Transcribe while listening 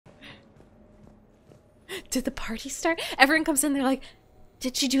Did the party start? Everyone comes in, they're like,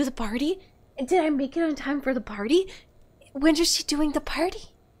 did she do the party? Did I make it on time for the party? When is she doing the party?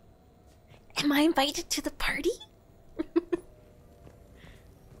 Am I invited to the party?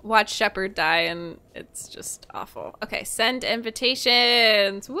 Watch Shepard die and it's just awful. Okay, send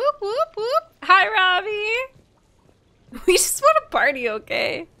invitations. Whoop, whoop, whoop. Hi, Robbie. We just want to party,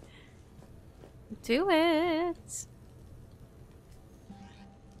 okay? Do it.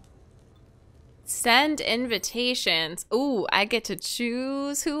 Send invitations. Ooh, I get to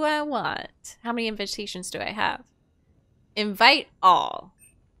choose who I want. How many invitations do I have? Invite all.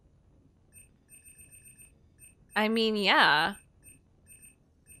 I mean, yeah.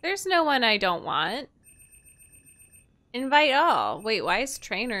 There's no one I don't want. Invite all. Wait, why is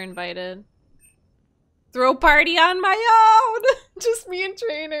Trainer invited? Throw party on my own! Just me and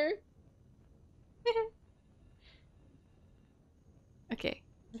Trainer. Okay,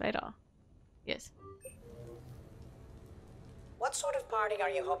 invite all. Yes. What sort of party are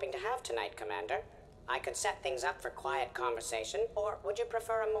you hoping to have tonight, Commander? I could set things up for quiet conversation, or would you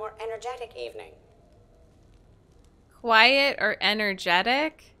prefer a more energetic evening? Quiet or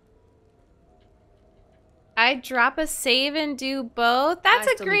energetic? I'd drop a save and do both. That's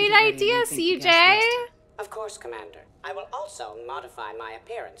a great idea, CJ. Of course, Commander. I will also modify my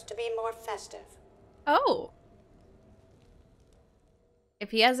appearance to be more festive. Oh.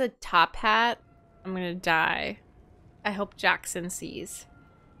 If he has a top hat, I'm gonna die. I hope Jackson sees.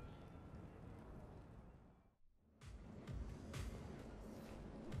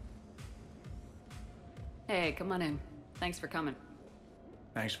 Hey, come on in. Thanks for coming.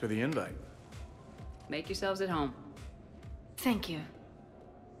 Thanks for the invite. Make yourselves at home. Thank you.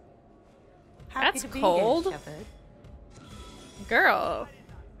 That's cold. Girl,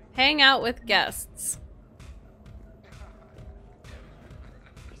 hang out with guests.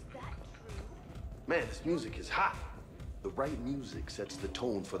 Man, this music is hot. The right music sets the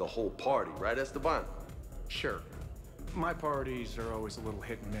tone for the whole party, right, Esteban? Sure. My parties are always a little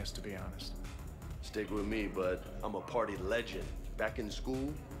hit and miss, to be honest. Stick with me, bud. I'm a party legend. Back in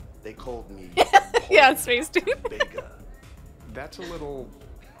school, they called me Yeah, Space Dude. Vega. That's a little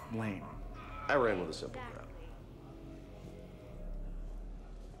lame. I ran with a simple crowd.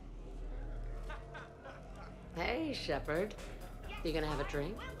 Hey, Shepard. You gonna have a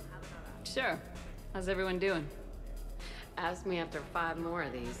drink? Sure. How's everyone doing? Ask me after 5 more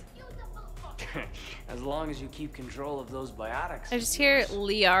of these. As long as you keep control of those biotics. I just hear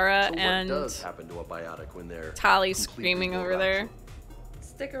Liara So and what does happen to a biotic when they're Tali completely screaming over aroused? there.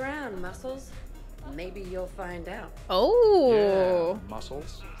 Stick around, Muscles. Maybe you'll find out. Oh. Yeah,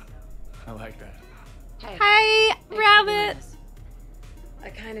 muscles. I like that. Hey, Hi, thanks for Rabbit. doing this. I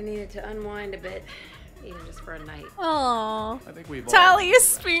kind of needed to unwind a bit, even just for a night. Aww. I think we've all Tali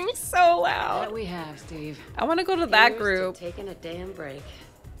is being so loud. That we have, Steve. I want to go to that Here's to group. taking a damn break.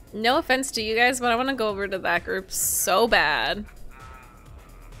 No offense to you guys, but I want to go over to that group so bad.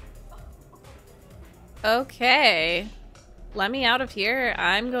 Okay. Let me out of here.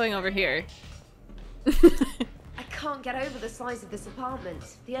 I'm going over here. I can't get over the size of this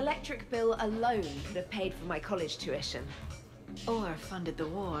apartment. The electric bill alone could have paid for my college tuition. Or funded the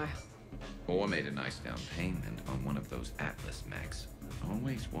war. Or made a nice down payment on one of those Atlas mechs.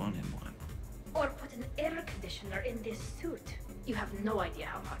 Always wanted one. Or put an air conditioner in this suit. You have no idea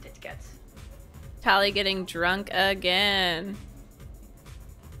how hot it gets. Tali getting drunk again.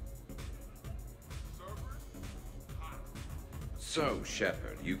 So,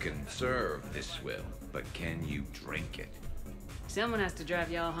 Shepard, you can serve this swill, but can you drink it? Someone has to drive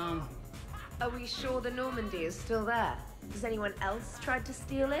y'all home. Are we sure the Normandy is still there? Has anyone else tried to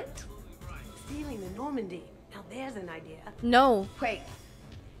steal it? Stealing the Normandy. Now there's an idea. No. Wait.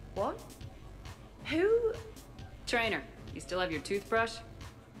 What? Who? Trainer, you still have your toothbrush?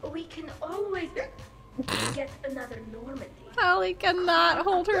 We can always get another Normandy. Tali cannot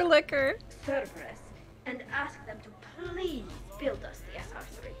hold her liquor. Cerberus, and ask them to please build us the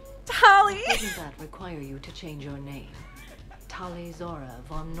SR3. Tali! Doesn't that require you to change your name? Tali Zora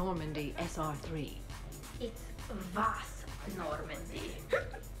von Normandy SR3. It's Vas Normandy.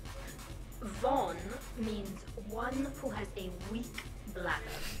 Von means one who has a weak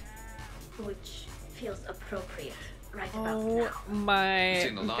bladder, which feels appropriate right about now. Oh my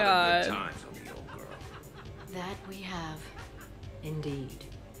Seen a lot god. of good times on the old girl. That we have. Indeed.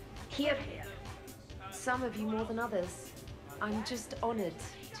 Here, here. Some of you more than others. I'm just honored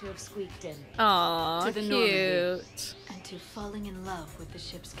to have squeaked in. Aw, To the cute. Normandy. And to falling in love with the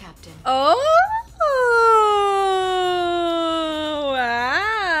ship's captain. Oh,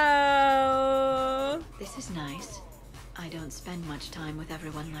 wow. This is nice. I don't spend much time with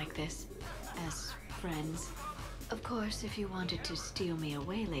everyone like this. As friends. Of course, if you wanted to steal me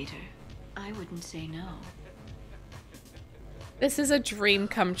away later, I wouldn't say no. This is a dream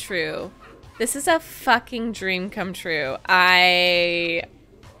come true. This is a fucking dream come true.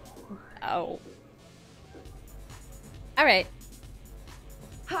 Oh. Alright.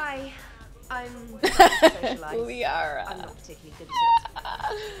 Hi. I'm socialized. Liara. I'm not particularly good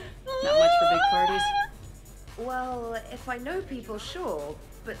at it. Not much for big parties? Well, if I know people, sure.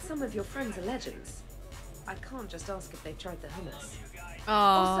 But some of your friends are legends. I can't just ask if they've tried the hummus. Aww.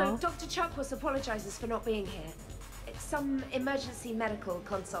 Also, Dr. Chuckworth apologizes for not being here. It's some emergency medical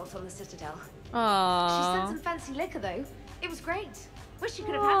consult on the Citadel. Aww. She sent some fancy liquor, though. It was great. Wish you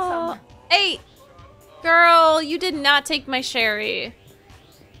could have had some. Hey! Girl, you did not take my sherry.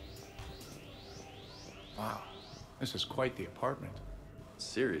 Wow, this is quite the apartment.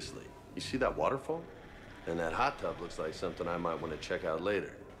 Seriously, you see that waterfall? And that hot tub looks like something I might want to check out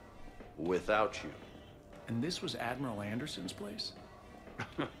later. Without you. And this was Admiral Anderson's place?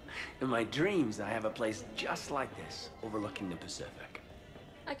 In my dreams, I have a place just like this, overlooking the Pacific.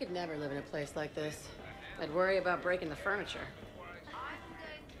 I could never live in a place like this. I'd worry about breaking the furniture.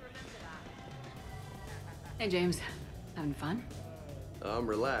 Hey, James. Having fun? I'm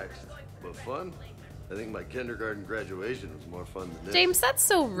relaxed, but fun? I think my kindergarten graduation was more fun than this. James, that's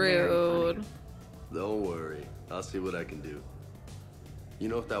so rude. Don't worry, I'll see what I can do. You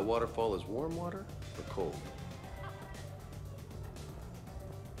know if that waterfall is warm water or cold?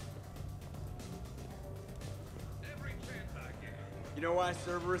 You know why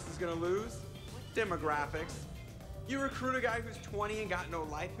Cerberus is gonna lose? Demographics. You recruit a guy who's 20 and got no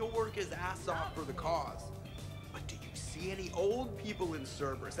life, he'll work his ass off for the cause. But do you see any old people in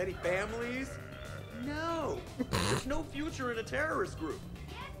Cerberus? Any families? No. There's no future in a terrorist group.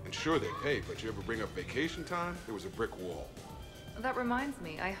 And sure they pay, but you ever bring up vacation time, there was a brick wall. That reminds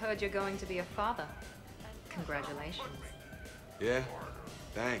me, I heard you're going to be a father. Congratulations. Yeah?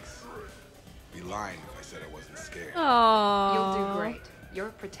 Thanks. Be lying if I said I wasn't scared. Aww. You'll do great. You're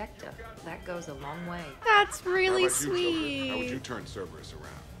a protector. That goes a long way. That's really How sweet. How would you turn Cerberus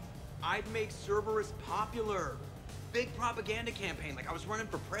around? I'd make Cerberus popular. Big propaganda campaign, like I was running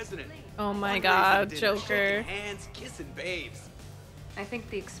for president. Oh my Fundraising god, dinner, Joker. shaking hands, kissing babes. I think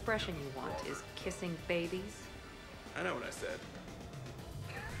the expression you want is kissing babies. I know what I said.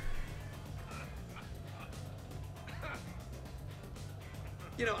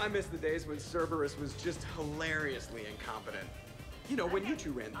 You know, I miss the days when Cerberus was just hilariously incompetent. You know, when you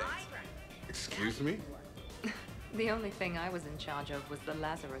two ran things. Excuse me? The only thing I was in charge of was the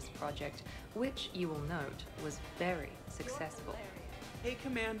Lazarus Project, which, you will note, was very successful. Hey,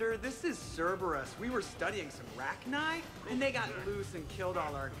 Commander, this is Cerberus. We were studying some Rachni, and they got loose and killed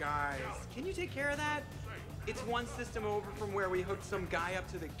all our guys. Can you take care of that? It's one system over from where we hooked some guy up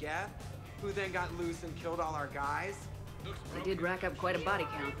to the Geth, who then got loose and killed all our guys. They did rack up quite a body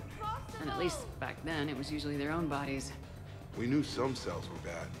count. And at least back then, it was usually their own bodies. We knew some cells were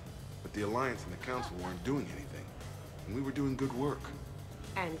bad, but the Alliance and the Council weren't doing anything. And we were doing good work.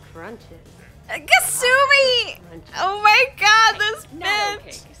 And crunches. Kasumi! Oh my god, this Not okay,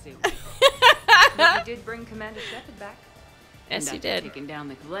 bitch! Kasumi. But you did bring Commander Shepard back. Yes, And you after did. taking down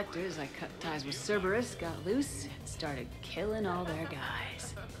the collectors, I cut ties with Cerberus, got loose, and started killing all their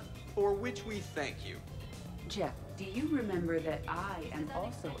guys. For which we thank you. Jeff, do you remember that I am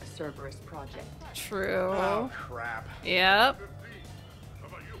also a Cerberus project? True. Oh, crap. Yep.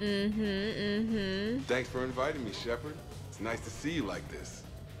 Mm-hmm. Thanks for inviting me, Shepard. It's nice to see you like this.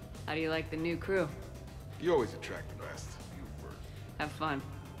 How do you like the new crew? You always attract the best. Have fun.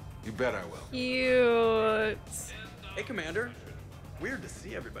 You bet I will. Cute. Hey, Commander. Weird to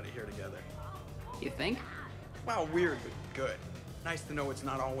see everybody here together. You think? Well, weird, but good. Nice to know it's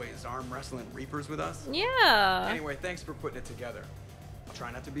not always arm wrestling reapers with us. Yeah. Anyway, thanks for putting it together. I'll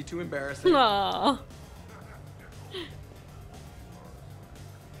try not to be too embarrassing. Aww.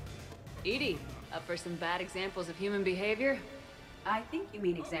 Edie, up for some bad examples of human behavior? I think you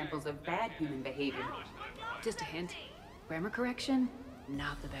mean examples of bad human behavior. Just a hint. Grammar correction,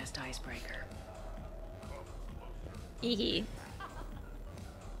 not the best icebreaker. Hee hee.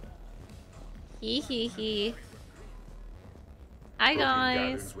 Hee hee hee. Hi guys.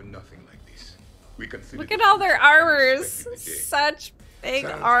 Gatherings were nothing like this. We considered Look at all their armors. unexpected day. Such big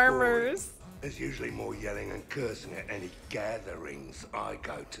Sounds armors. boring. There's usually more yelling and cursing at any gatherings I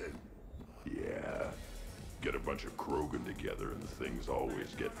go to. Yeah. Get a bunch of Krogan together and things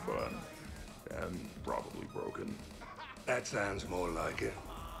always get fun. And probably broken. That sounds more like it.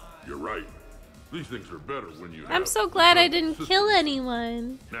 You're right. These things are better when you have I'm so glad I didn't kill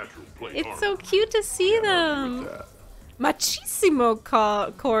anyone. natural plate It's armor. so cute to see them. Machismo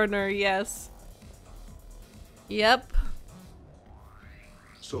corner, yes. Yep.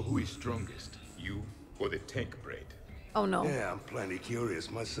 So who is strongest, you or the tank braid? Oh no. Yeah, I'm plenty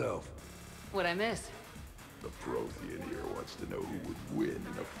curious myself. What'd I miss? The Prothean here wants to know who would win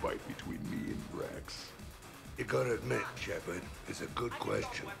in a fight between me and Rex. You gotta admit, Shepard, it's a good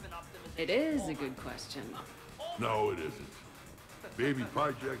question. It is a good question. No, it isn't. Baby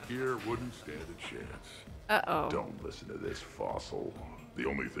Pyjack here wouldn't stand a chance. Uh-oh. Don't listen to this fossil. The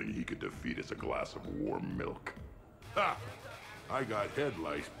only thing he could defeat is a glass of warm milk. Ha! I got head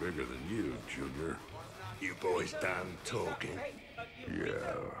lice bigger than you, Junior. You boys done talking?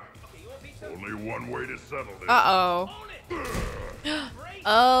 Yeah. Only one way to settle this. Uh-oh.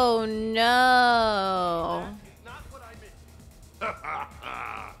 Oh no.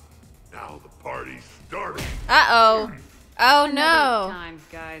 Now the party's starting. Uh-oh. Oh Another no. time,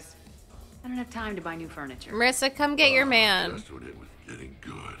 guys. I don't have time to buy new furniture. Marissa, come get your man. Just when it was getting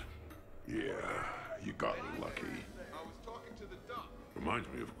good. Yeah, you got lucky. Reminds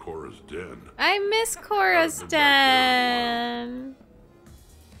me of Cora's den. I miss Cora's den.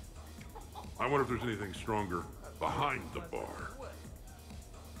 I wonder if there's anything stronger behind the bar.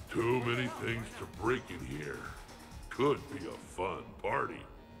 Too many things to break in here. Could be a fun party.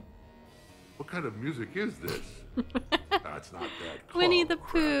 What kind of music is this? That's not that club Winnie the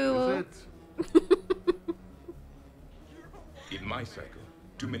crap, Pooh. is it? In my cycle,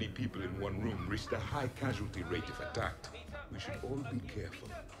 too many people in one room reached a high casualty rate if attacked. We should all be careful.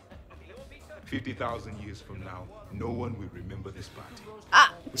 50,000 years from now, no one will remember this party.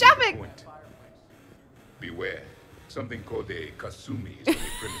 Ah, Javik! Point. Beware. Something called a kasumi is on the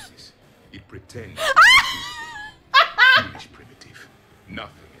premises. It pretends to be invisible. Foolish primitive.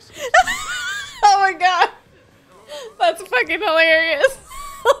 Nothing is supposed to be done. Oh my god. That's fucking hilarious.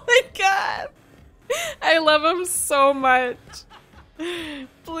 Oh my god. I love him so much.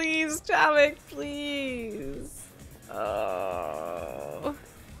 Please, Javik, please. Oh.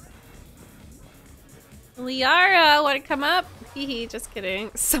 Liara, wanna come up? Hee, just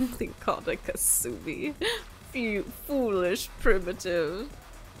kidding. Something called a kasumi. You foolish primitive.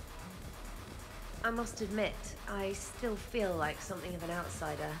 I must admit, I still feel like something of an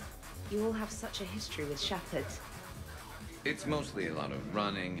outsider. You all have such a history with Shepard. It's mostly a lot of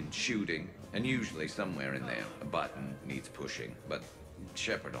running and shooting, and usually somewhere in there a button needs pushing, but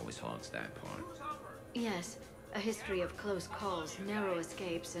Shepard always haunts that part. Yes, a history of close calls, narrow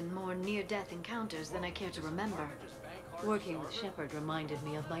escapes, and more near-death encounters than I care to remember. Working with Shepard reminded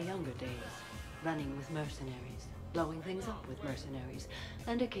me of my younger days, running with mercenaries, blowing things up with mercenaries,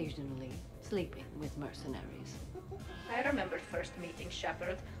 and occasionally sleeping with mercenaries. I remember first meeting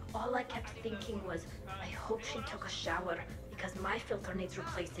Shepard. All I kept thinking was, I hope she took a shower, because my filter needs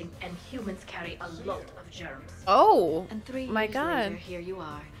replacing, and humans carry a lot of germs. Oh, and 3 my years god. later, here you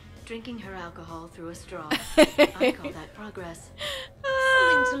are, drinking her alcohol through a straw. I call that progress.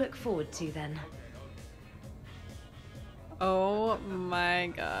 Something to look forward to, then. Oh my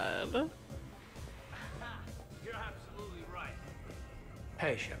god. You're absolutely right.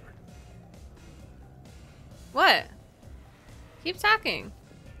 Hey, Shepard. What? Keep talking.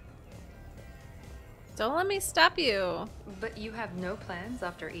 Don't let me stop you. But you have no plans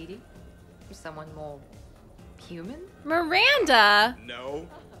after Edie? Someone more human? Miranda! No.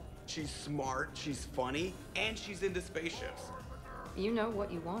 She's smart, she's funny, and she's into spaceships. You know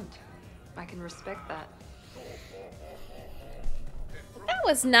what you want. I can respect that. That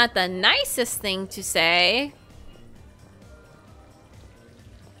was not the nicest thing to say.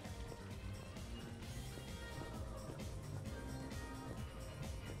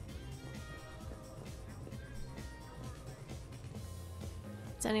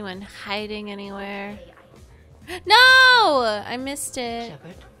 Is anyone hiding anywhere? No! I missed it.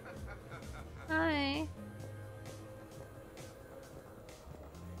 Shepard? Hi.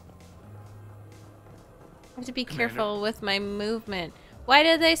 I have to be careful with my movement. Why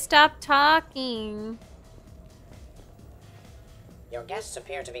did they stop talking? Your guests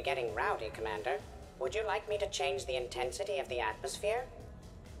appear to be getting rowdy, Commander. Would you like me to change the intensity of the atmosphere?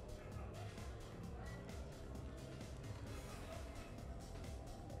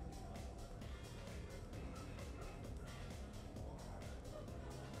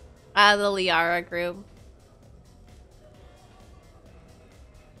 The Liara group.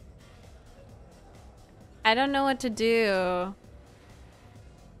 I don't know what to do.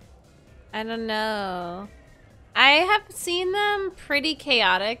 I don't know. I have seen them pretty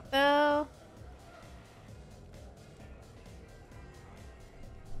chaotic though.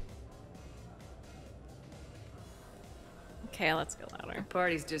 Okay, let's go louder. The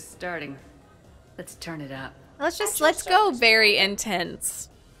party's just starting. Let's turn it up. Let's go very intense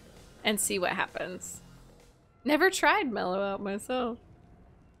and see what happens. Never tried mellow out myself.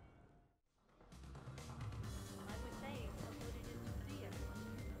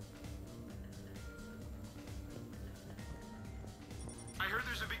 I heard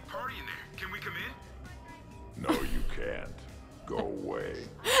there's a big party in there. Can we come in? No, you can't. Go away.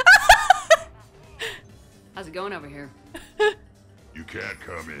 How's it going over here? You can't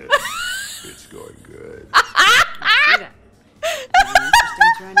come in. It's going good. See that? Anything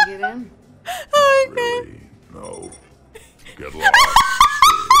interesting trying to get in? Oh my Really? No. Get lost.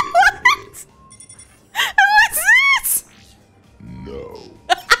 What's this? No.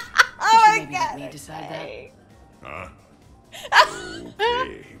 Oh my Maybe god. let me decide that. Huh?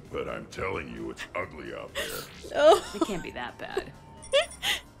 Okay, but I'm telling you, it's ugly out there. Oh. It can't be that bad.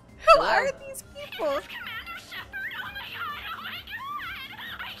 Who are these people?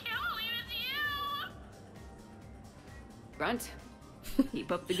 Grunt,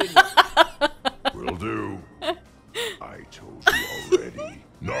 keep up the good work. Will do. I told you already.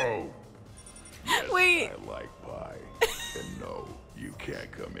 No. Yes, Wait. I like pie. And no, you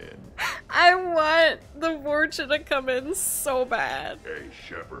can't come in. I want the Vorcha to come in so bad. Hey,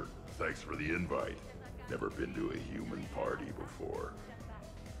 Shepard, thanks for the invite. Never been to a human party before.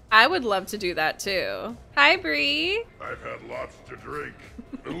 I would love to do that too. Hi, Bree. I've had lots to drink.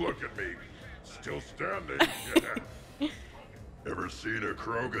 Look at me, still standing. Ever seen a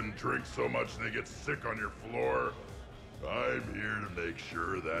Krogan drink so much they get sick on your floor? I'm here to make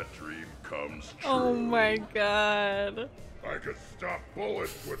sure that dream comes true. Oh my god. I could stop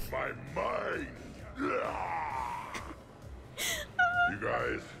bullets with my mind. You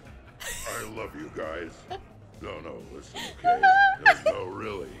guys, I love you guys. No, listen, okay? No,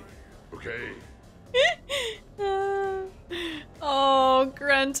 really, okay? Oh,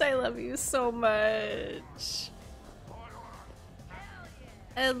 Grunt, I love you so much.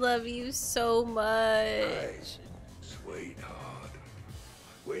 I love you so much. Hey, sweetheart.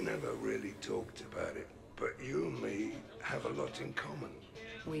 We never really talked about it, but you and me have a lot in common.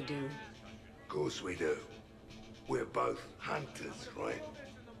 We do. Of course we do. We're both hunters, right?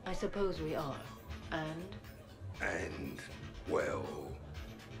 I suppose we are. And, well,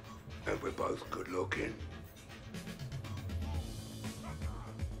 and we're both good looking.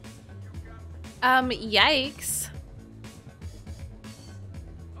 Yikes.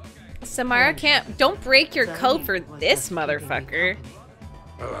 Samara can't. Don't break your code for this motherfucker.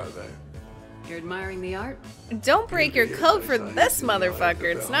 Hello there. You're admiring the art? Don't break your code for this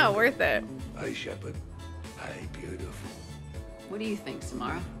motherfucker. It's not worth it. Hey, Shepard. Hey, beautiful. What do you think,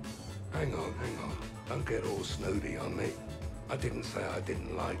 Samara? Hang on. Don't get all snooty on me. I didn't say I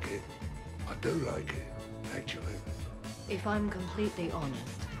didn't like it. I do like it, actually. If I'm completely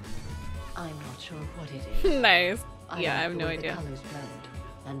honest, I'm not sure what it is. Nice. I Yeah, I like have the no way idea. The colors blend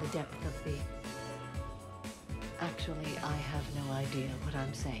and the depth of the. Actually, I have no idea what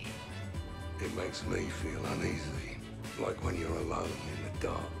I'm saying. It makes me feel uneasy. Like when you're alone in the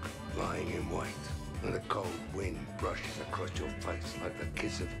dark, lying in wait, and the cold wind brushes across your face like the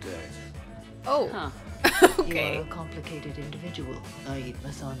kiss of death. Oh. Huh. Okay. You are a complicated individual, Aid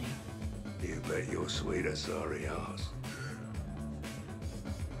Masani. You bet your sweeter sorry ass.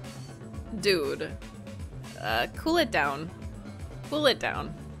 Dude. Cool it down. Cool it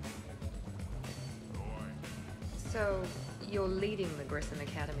down. So, you're leading the Grissom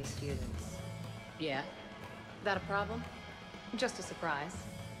Academy students? Yeah. That a problem? Just a surprise.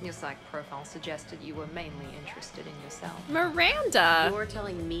 Your psych profile suggested you were mainly interested in yourself. Miranda! You're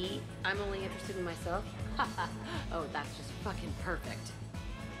telling me I'm only interested in myself? Oh, that's just fucking perfect.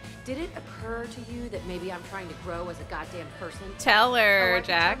 Did it occur to you that maybe I'm trying to grow as a goddamn person? Tell her, Oh, I could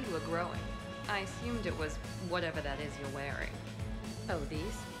Jack. tell you were growing. I assumed it was whatever that is you're wearing. Oh,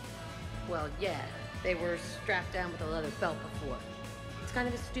 these? Well, yeah. They were strapped down with a leather belt before. It's kind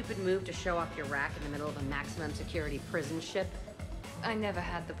of a stupid move to show off your rack in the middle of a maximum security prison ship. I never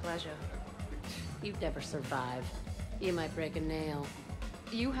had the pleasure. You'd never survive. You might break a nail.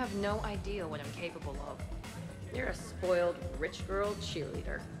 You have no idea what I'm capable of. You're a spoiled rich girl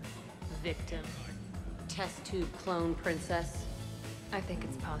cheerleader. Victim. Test tube clone princess. I think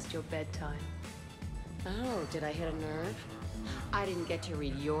it's past your bedtime. Oh, did I hit a nerve? I didn't get to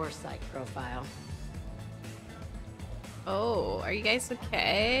read your psych profile. Oh, are you guys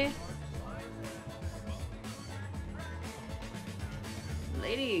okay?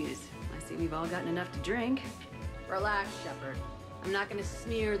 Ladies, I see we've all gotten enough to drink. Relax, Shepard. I'm not gonna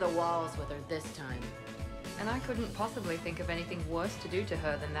smear the walls with her this time. And I couldn't possibly think of anything worse to do to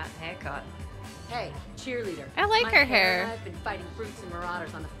her than that haircut. Hey, cheerleader. I like My her and hair. I've been fighting brutes and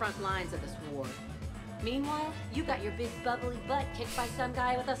marauders on the front lines of this war. Meanwhile, you got your big bubbly butt kicked by some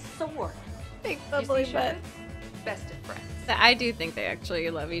guy with a sword. Big You bubbly see, butt. Shepard? best of friends. I do think they actually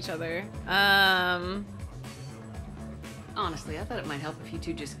love each other. Honestly, I thought it might help if you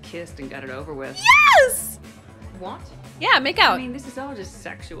two just kissed and got it over with. Yes! What? Yeah, make out. I mean, this is all just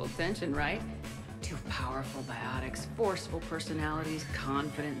sexual tension, right? Two powerful biotics, forceful personalities,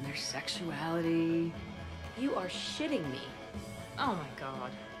 confident in their sexuality. You are shitting me. Oh my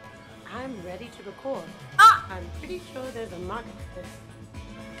god. I'm ready to record. I'm pretty sure there's a market for this.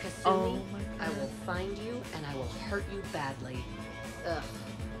 Kasumi, Oh my I will find you and I will hurt you badly. Ugh.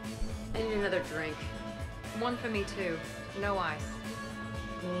 I need another drink. One for me too. No ice.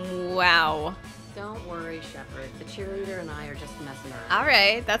 Wow. Don't worry, Shepard. The cheerleader and I are just messing around. All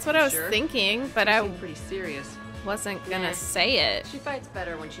right, that's what I was Sure? thinking, but You I seem pretty serious. wasn't gonna Nah. say it. She fights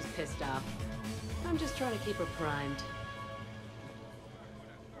better when she's pissed off. I'm just trying to keep her primed.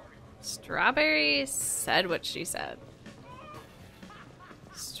 Strawberry said what she said.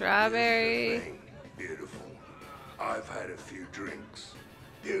 Strawberry. Beautiful. I've had a few drinks.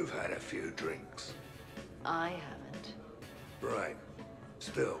 You've had a few drinks. I haven't. Right.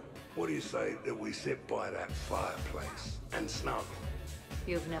 Still, what do you say that we sit by that fireplace and snuggle?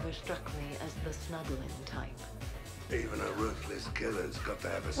 You've never struck me as the snuggling type. Even a ruthless killer's got to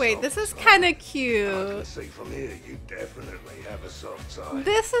have a Wait, soft this is side. kind of I can cute. see from here you definitely have a soft side.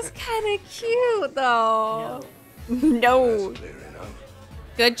 This is kind of cute, though. No. That's clear enough.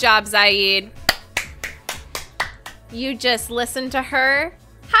 Good job, Zaid. You just listen to her.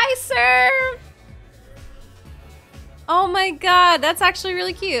 Hi, sir. Oh my god, that's actually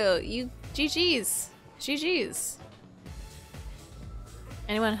really cute. You GG's. GG's.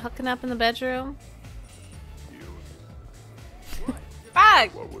 Anyone hooking up in the bedroom?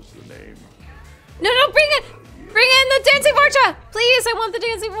 Fuck! What was the name? No, bring it! Bring in the dancing Vorcha! Please, I want the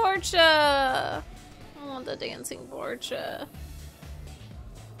dancing Vorcha! I want the dancing Vorcha.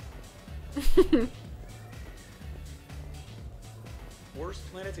 Worst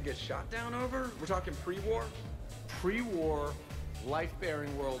planet to get shot down over? We're talking pre-war? Pre-war,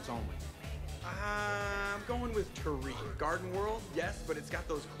 life-bearing worlds only. I'm going with Tariq. Garden World, yes, but it's got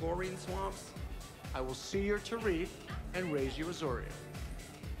those chlorine swamps. I will see your Tariq and raise you Azoria,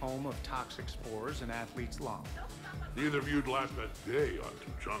 home of toxic spores and athlete's lung. Neither of you'd last a day on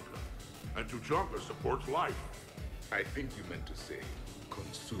Tuchanka. And Tuchanka supports life. I think you meant to say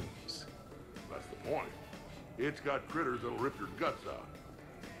consumes. That's the point. It's got critters that'll rip your guts out.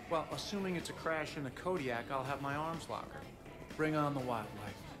 Well, assuming it's a crash in the Kodiak, I'll have my arms locker. Bring on the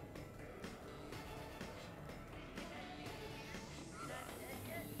wildlife.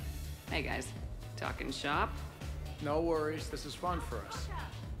 Hey guys, talking shop? No worries, this is fun for us.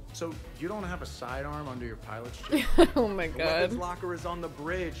 So, you don't have a sidearm under your pilot's chair? Oh my The weapons locker is on the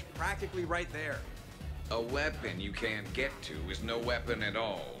bridge, practically right there. A weapon you can't get to is no weapon at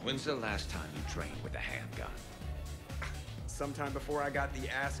all. When's the last time you trained with a handgun? Sometime before I got the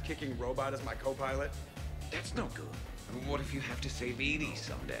ass-kicking robot as my co-pilot. That's no good. I mean, what if you have to save Edie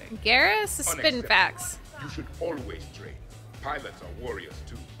someday? Garrus is spitting Unacceptable. facts. You should always train. Pilots are warriors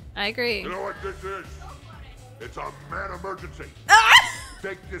too. I agree. You know what this is? It's a man emergency.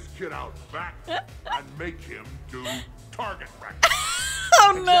 Take this kid out back and make him do target practice.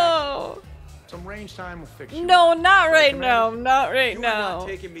 Oh no! Some range time will fix you. No, not right now. Not right You are now. not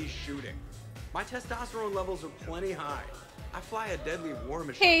taking me shooting. My testosterone levels are plenty high. I fly a deadly war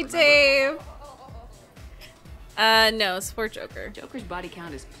machine. Hey, remember? Dave. No, support Joker. Joker's body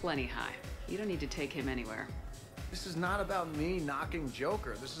count is plenty high. You don't need to take him anywhere. This is not about me knocking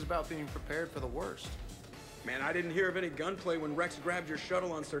Joker. This is about being prepared for the worst. Man, I didn't hear of any gunplay when Rex grabbed your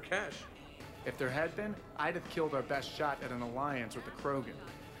shuttle on Sirkesh. If there had been, I'd have killed our best shot at an alliance with the Krogan.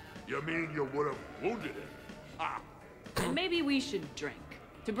 You mean you would have wounded him? Ah. Maybe we should drink.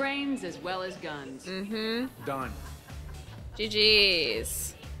 To brains as well as guns. Mm-hmm. Done.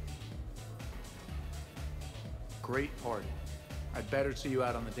 GG's. Great party. I'd better see you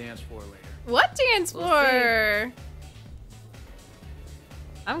out on the dance floor later. What dance We'll floor?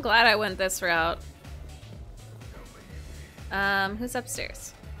 I'm glad I went this route. Who's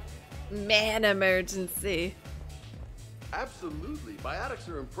upstairs? Man emergency. Absolutely. Biotics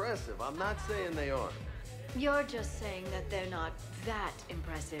are impressive. I'm not saying they aren't. You're just saying that they're not that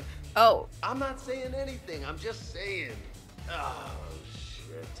impressive. Oh. I'm not saying anything. I'm just saying. Oh,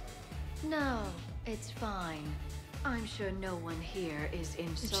 shit. No, it's fine. I'm sure no one here is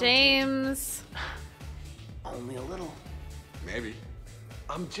insulted. James. Only a little. Maybe.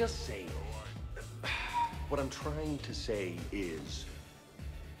 I'm just saying. What I'm trying to say is,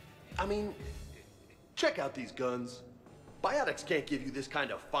 I mean, check out these guns. Biotics can't give you this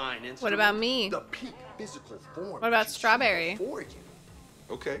kind of fine instrument. What about me? The peak physical form. What about Strawberry? For you.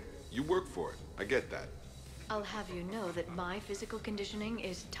 Okay, you work for it. I get that. I'll have you know that my physical conditioning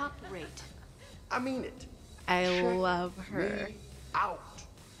is top rate. I mean it. I Check love her. me out.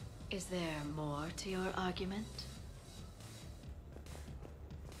 Is there more to your argument?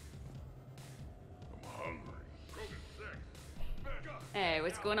 Hey,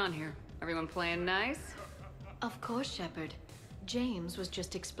 what's going on here? Everyone playing nice? Of course, Shepard. James was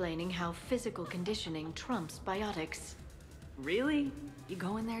just explaining how physical conditioning trumps biotics. Really? You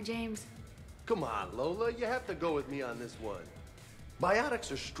going there, James? Come on, Lola, you have to go with me on this one.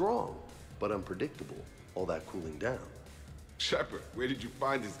 Biotics are strong, but unpredictable. All that cooling down. Shepard, where did you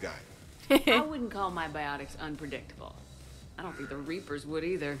find this guy? I wouldn't call my biotics unpredictable. I don't think the Reapers would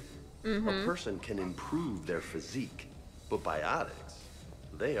either. A person can improve their physique, but biotics,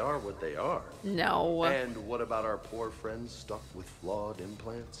 they are what they are. No. And what about our poor friends stuck with flawed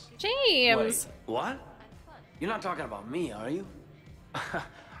implants? James. Wait, what? You're not talking about me, are you?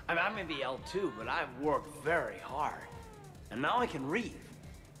 I mean, I may be L2, but I've worked very hard. And now I can read.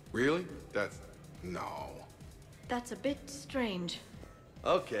 Really? No. That's a bit strange.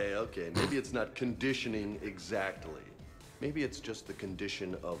 Okay, maybe it's not conditioning exactly. Maybe it's just the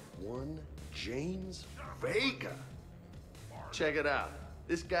condition of one James Vega. Check it out.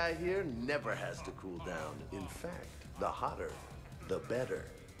 This guy here never has to cool down. In fact, the hotter, the better.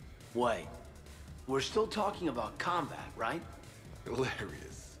 Wait, we're still talking about combat, right?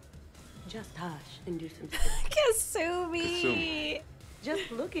 Hilarious. Just hush and do some Kasumi.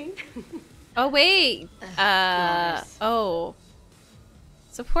 Just looking. Oh, wait. Oh.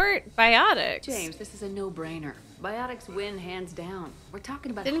 Support biotics. James, this is a no-brainer. Biotics win hands down. We're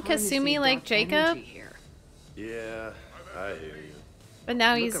talking about Didn't harnessing Kasumi like dark Jacob? energy here. Yeah, I hear you. But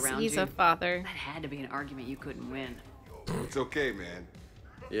now Look he's around a you. father. That had to be an argument you couldn't win. It's okay, man.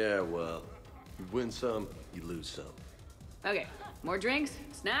 Yeah, well, you win some, you lose some. Okay, more drinks,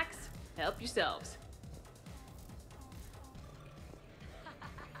 snacks, help yourselves.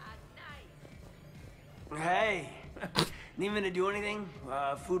 Hey, need me to do anything?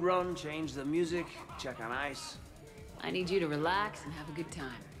 Food run, change the music, check on ice. I need you to relax and have a good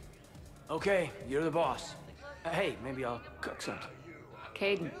time. Okay, you're the boss. Hey, maybe I'll cook something.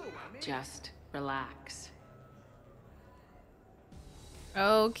 Caden, just relax.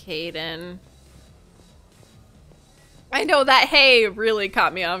 Oh, Caden. I know that hey really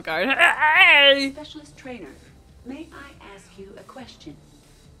caught me off guard. Specialist trainer, may I ask you a question?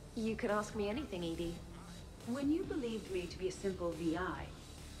 You can ask me anything, Edie. When you believed me to be a simple VI,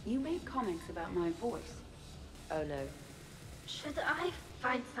 you made comments about my voice. Oh no. Should I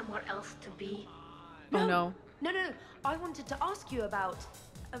find somewhere else to be? Oh no. No. I wanted to ask you about.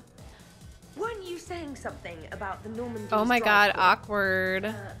 Weren't you saying something about the Normandy? Oh my god,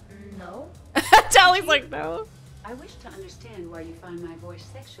 awkward. No. Tally's like, no. I wish to understand why you find my voice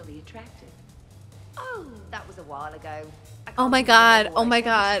sexually attractive. Oh, that was a while ago. Oh my god, oh my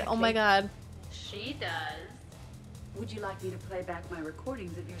god, oh my god. She does. Would you like me to play back my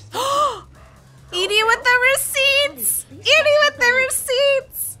recordings of your stuff? Edie with the receipts! Edie with the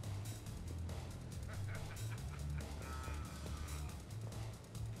receipts!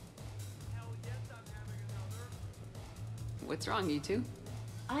 What's wrong, you two?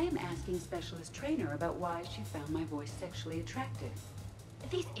 I am asking Specialist Trainer about why she found my voice sexually attractive.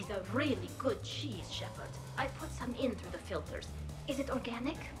 This is a really good cheese, Shepard. I put some in through the filters. Is it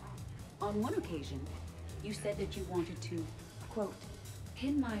organic? On one occasion, you said that you wanted to, quote,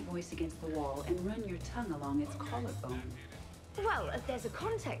 pin my voice against the wall and run your tongue along its collarbone. Well, there's a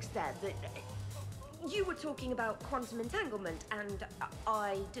context there that you were talking about quantum entanglement, and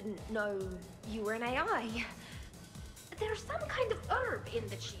I didn't know you were an AI. There's some kind of herb in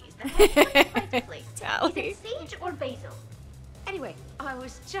the cheese that helps perfectly. Is it sage or basil? Anyway, I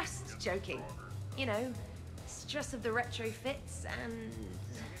was just joking. You know, stress of the retrofits and...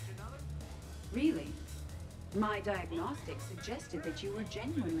 Really? My diagnostics suggested that you were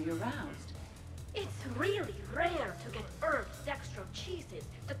genuinely aroused. It's really rare to get herb dextro cheeses.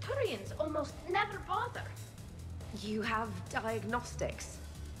 The Turians almost never bother. You have diagnostics.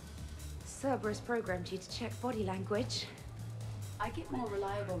 Cerberus programmed you to check body language. I get more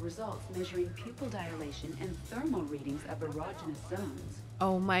reliable results measuring pupil dilation and thermal readings of erogenous zones.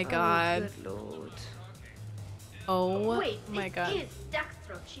 Oh my god. Oh, good lord. Oh Wait, my this god. is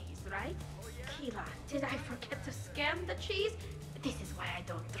dextro cheese, right? Keela, did I forget to scan the cheese? This is why I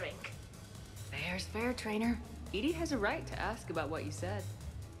don't drink. Fair's fair, Trainer. Edie has a right to ask about what you said.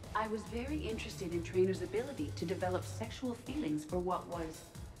 I was very interested in Trainer's ability to develop sexual feelings for what was,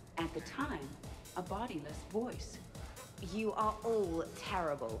 at the time, a bodiless voice. You are all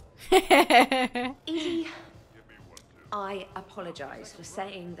terrible. Edie, I apologize for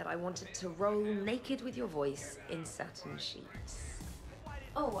saying that I wanted to roll naked with your voice in satin sheets.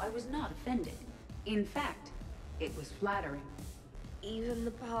 Oh, I was not offended. In fact, it was flattering. Even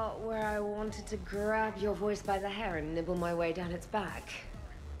the part where I wanted to grab your voice by the hair and nibble my way down its back.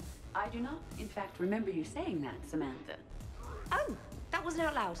 I do not, in fact, remember you saying that, Samantha. Oh, that wasn't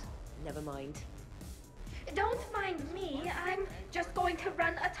out loud. Never mind. Don't mind me. I'm just going to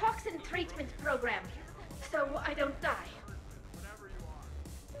run a toxin treatment program, so I don't die.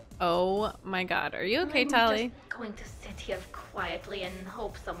 Oh my god. Are you okay, I'm Tali? just going to sit here quietly and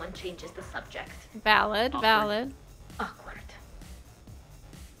hope someone changes the subject. Valid, valid. Awkward.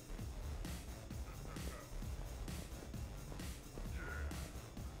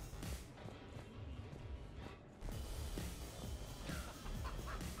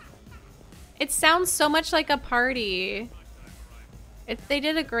 It sounds so much like a party. They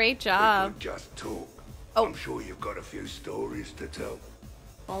did a great job. Just talk. Oh. I'm sure you've got a few stories to tell.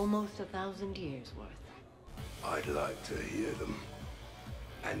 Almost 1,000 years worth. I'd like to hear them.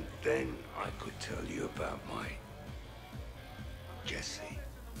 And then I could tell you about my Jessie.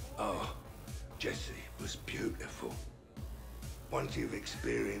 Oh, Jessie was beautiful. Once you've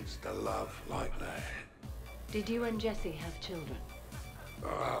experienced a love like that. Did you and Jessie have children?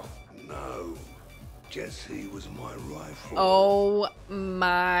 Oh, no. Jessie was my rifle. Oh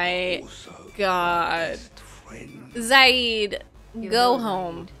my god. Zaid, You go know,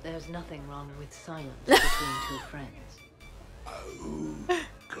 home. Zaid, there's nothing wrong with silence between two friends. Oh,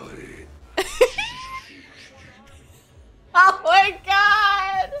 got it. Oh my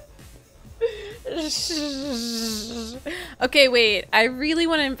god! Okay, wait. I really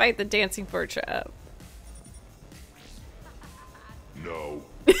want to invite the dancing portrait up. No.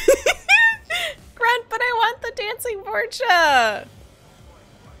 Grunt, but I want the dancing portrait.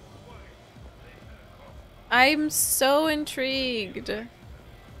 I'm so intrigued.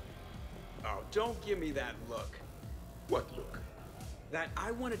 Oh, don't give me that look. What look? That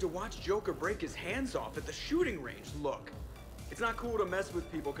I wanted to watch Joker break his hands off at the shooting range look. It's not cool to mess with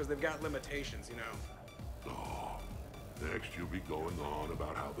people because they've got limitations, you know. Oh, next you'll be going on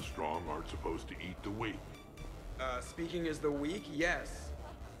about how the strong aren't supposed to eat the weak. Speaking as the weak, yes.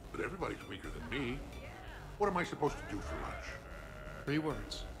 But everybody's weaker than me. What am I supposed to do for lunch? 3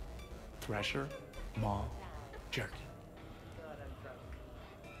 words. Thresher, maul, jerky.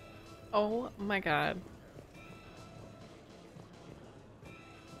 Oh my god.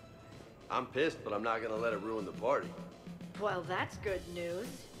 I'm pissed, but I'm not gonna let it ruin the party. Well, that's good news.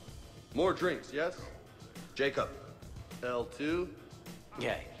 More drinks, yes? Jacob. L2.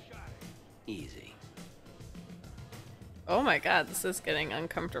 Yay. Easy. Oh my god, this is getting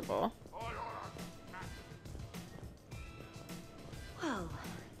uncomfortable. Well,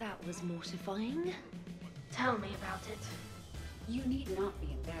 that was mortifying. Tell me about it. You need not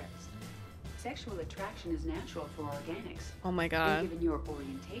be embarrassed. Sexual attraction is natural for organics. Oh my god. And given your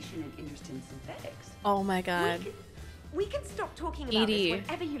orientation and interest in synthetics. Oh my god. We can stop talking about Edie. this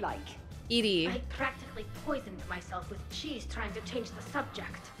whenever you like. Edie. I practically poisoned myself with cheese trying to change the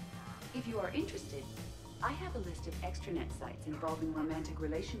subject. If you are interested, I have a list of extranet sites involving romantic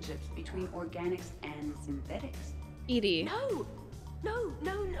relationships between organics and synthetics. Edie. No! No,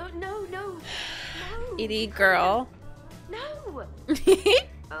 no, no, no, no. No. Edie, girl. No!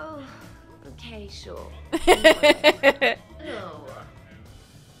 Oh, okay, sure. No.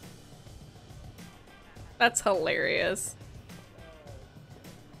 That's hilarious.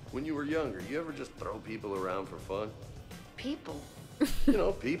 When you were younger, you ever just throw people around for fun? People? You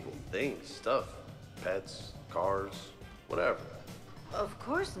know, people, things, stuff. Pets, cars, whatever. Of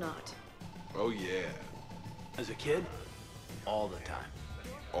course not. Oh, yeah. As a kid, all the time.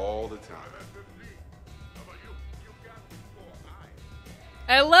 All the time.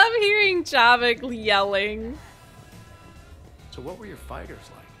 I love hearing Javik yelling. So what were your fighters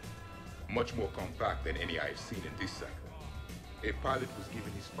like? Much more compact than any I've seen in this cycle. A pilot was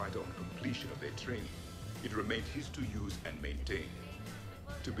given his fighter on completion of their training. It remained his to use and maintain.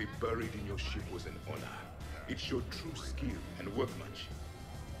 To be buried in your ship was an honor. It showed true skill and workmanship.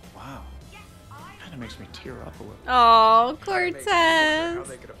 Wow. Kind of makes me tear up a little. Oh, Makes me wonder Cortez. how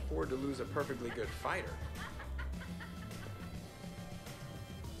they could afford to lose a perfectly good fighter.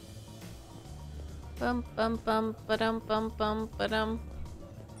 Bum bum bum ba-dum bum bum ba-dum.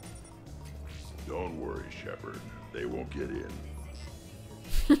 Don't worry, Shepard. They won't get in.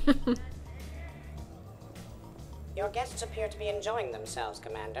 Your guests appear to be enjoying themselves,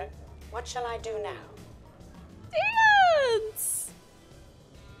 Commander. What shall I do now? Dance!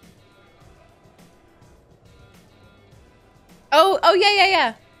 Oh,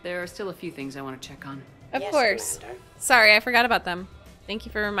 yeah. There are still a few things I want to check on. Of Yes, course. Commander. Sorry, I forgot about them. Thank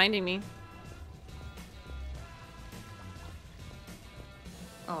you for reminding me.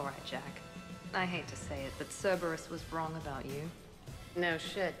 All right, Jack. I hate to say it, but Cerberus was wrong about you. No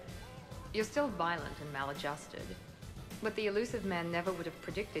shit. You're still violent and maladjusted. But the elusive man never would have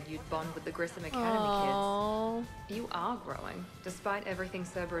predicted you'd bond with the Grissom Academy kids. You are growing, despite everything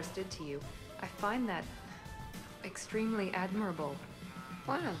Cerberus did to you. I find that extremely admirable.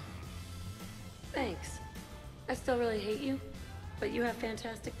 Wow. Thanks. I still really hate you, but you have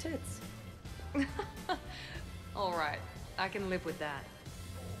fantastic tits. All right, I can live with that.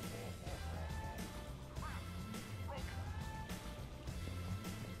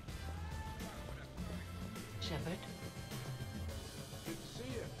 Shepard?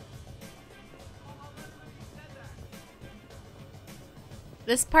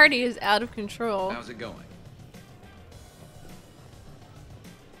 This party is out of control. How's it going?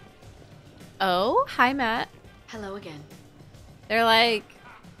 Oh, hi, Matt. Hello again. They're like,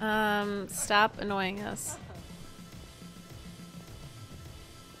 stop annoying us.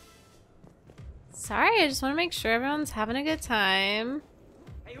 Sorry, I just want to make sure everyone's having a good time.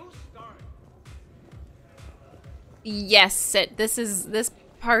 Hey, who's starting? Yes, this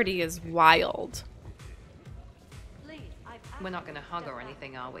party is wild. We're not gonna hug or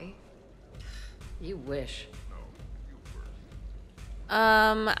anything, are we? You wish.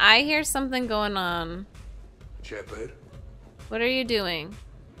 I hear something going on. Shepard? What are you doing?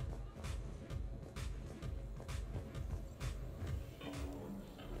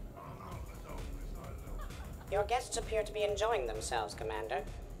 Your guests appear to be enjoying themselves, Commander.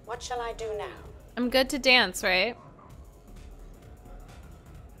 What shall I do now? I'm good to dance, right?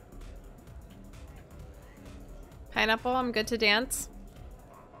 Pineapple, I'm good to dance?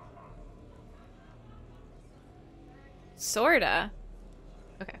 Sorta.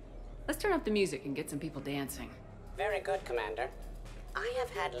 Okay. Let's turn up the music and get some people dancing. Very good, Commander. I have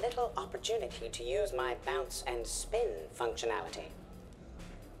had little opportunity to use my bounce and spin functionality.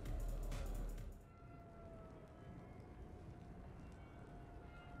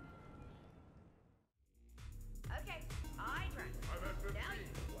 Okay, I drank.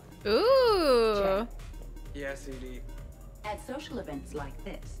 Ooh. Yeah, CD. At social events like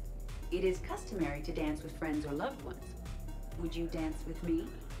this, it is customary to dance with friends or loved ones. Would you dance with me?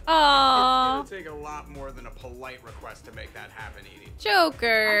 Aww. It's gonna take a lot more than a polite request to make that happen, Edie. Joker.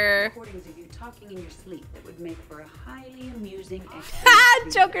 I have recordings of you talking in your sleep that would make for a highly amusing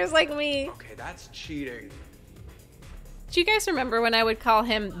Joker's like me. Okay, that's cheating. Do you guys remember when I would call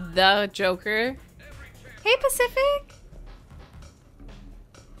him the Joker? Hey, Pacific.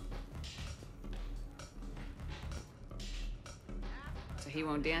 So he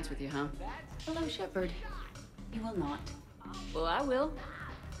won't dance with you, huh? Hello, Shepard. You will not. Well, I will.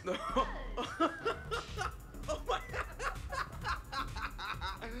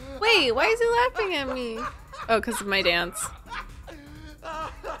 Wait, why is he laughing at me? Oh, because of my dance.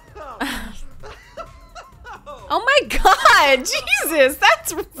 Oh my god! Jesus,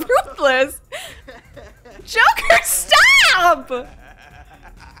 that's ruthless! Joker, stop!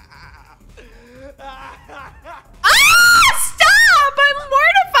 Ah! Stop! I'm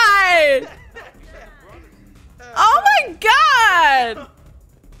mortified! Oh my god!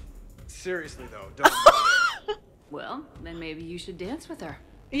 Seriously though, don't do it. Well, then maybe you should dance with her.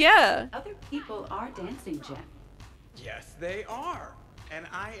 Yeah. Other people are dancing, Jeff. Yes, they are. And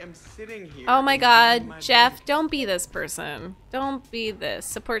I am sitting here. Oh my enjoying god, my Jeff, drink. don't be this person. Don't be this.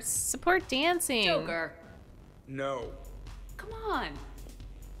 Support dancing. Joker. No. Come on.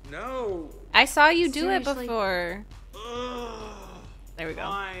 No. I saw you do Seriously? it before. Ugh. There we go.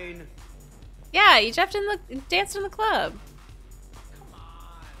 Fine. Yeah, you danced in the club.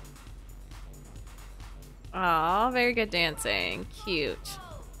 Aw, very good dancing. Cute.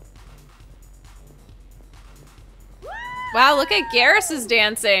 Wow, look at Garrus's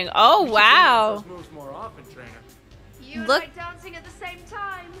dancing. Oh, wow. Those moves more often, trainer. You Look- and I dancing at the same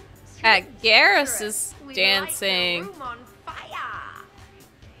time. At Garrus's We dancing. light the room on fire.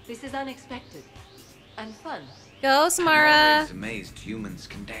 This is unexpected and fun. Go, I'm Samara. always amazed humans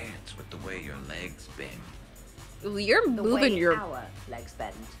can dance with the way your legs bend. Ooh, you're The moving way your our legs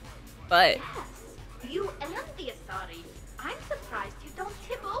bend. butt. You and the authority. I'm surprised you don't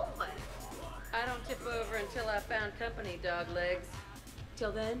tip over. I don't tip over until I found company, dog legs.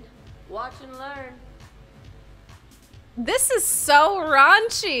 Till then, watch and learn. This is so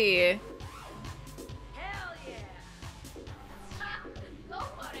raunchy. Hell yeah. Ha, go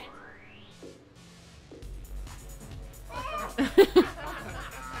for it.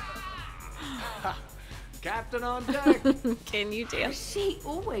 Captain on deck. Can you dance She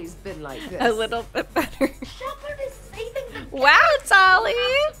always been like this. a little bit better? Shepard is Wow, Tolly!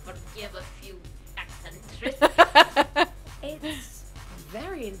 Forgive a few eccentricities. It's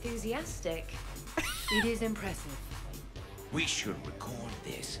very enthusiastic. It is impressive. We should record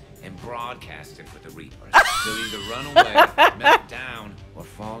this and broadcast it for the Reapers. They'll either run away, melt down, or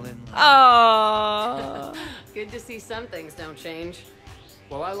fall in love. Aww. Good to see some things don't change.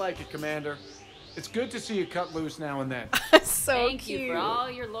 Well, I like it, Commander. It's good to see you cut loose now and then. So Thank cute. you for all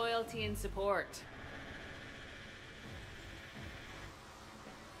your loyalty and support.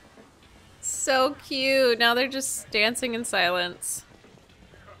 So cute. Now they're just dancing in silence.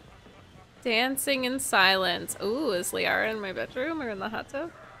 Dancing in silence. Ooh, is Liara in my bedroom or in the hot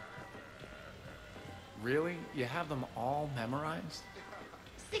tub? Really? You have them all memorized?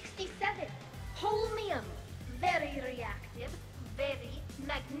 67. Holmium. Very reactive. Very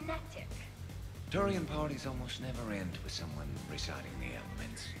magnetic. Turian parties almost never end with someone reciting the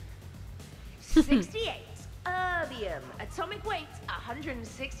elements. 68. Erbium. Atomic weight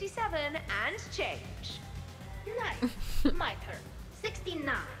 167 and change. Nice. My turn.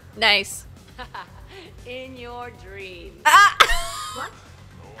 69. Nice. In your dreams. What?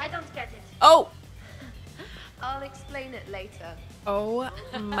 I don't get it. Oh! I'll explain it later. Oh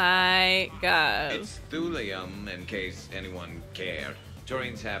my god. It's thulium, in case anyone cared.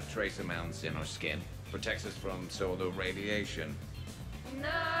 Turians have trace amounts in our skin. Protects us from solar radiation.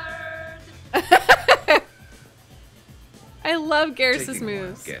 Nerd. I love Garrus's Taking a wild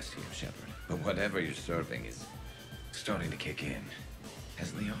moves. guess here, Shepard, but whatever you're serving is starting to kick in.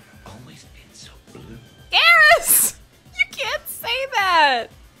 Has Leon always been so blue? Garrus! You can't say that!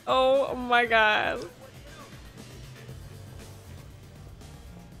 Oh my god.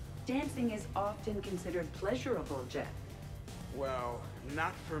 Dancing is often considered pleasurable, Jeff. Well,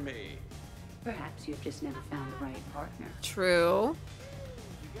 not for me. Perhaps you've just never found the right partner. True.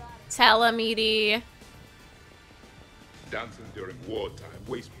 Tell him, Edie. Dancing during wartime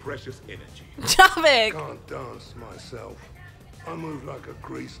wastes precious energy. Topic! Can't dance myself. I move like a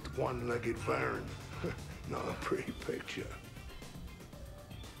greased, one-legged Baron. Not a pretty picture.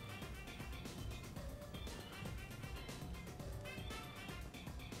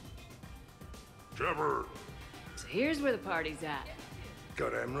 Trevor! So here's where the party's at.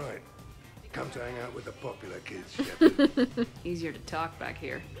 Goddamn right. Come to hang out with the popular kids, Shepard. Easier to talk back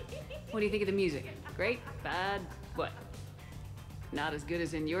here. What do you think of the music? Great? Bad? What? Not as good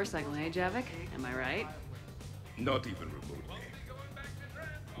as in your cycle, hey, Javik? Am I right? Not even remotely.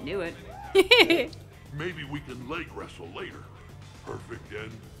 Knew it. Maybe we can leg wrestle later. Perfect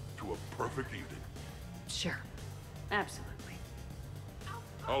end to a perfect evening. Sure. Absolutely.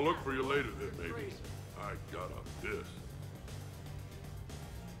 I'll look for you later then, maybe. I got up this.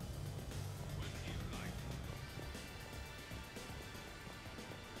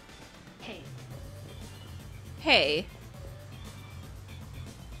 Hey. Hey.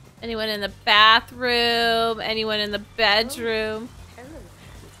 Anyone in the bathroom? Anyone in the bedroom? Hello,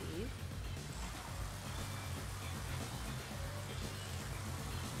 Panty.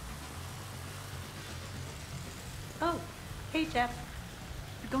 Oh, hey, Jeff.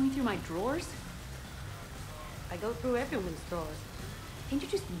 You're going through my drawers? I go through everyone's drawers. Can't you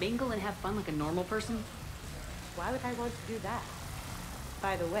just mingle and have fun like a normal person? Why would I want to do that?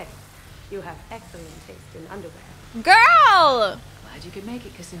 By the way, you have excellent taste in underwear. Girl! Glad you could make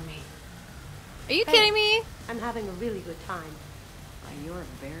it, Kasumi. Are you kidding me? I'm having a really good time. By your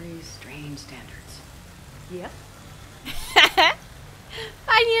very strange standards. Yep.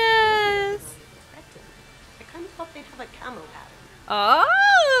 Onions! I kind of thought they'd have a camo pattern.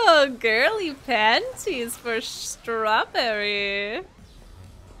 Oh, girly panties for strawberry.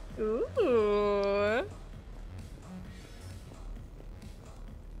 Ooh.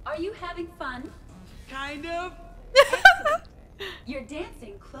 Are you having fun? Kind of. Your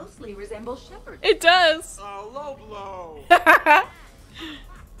dancing closely resembles Shepard. It does. Oh, low blow.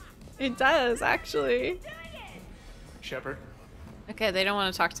 It does, actually. Shepard? Okay, they don't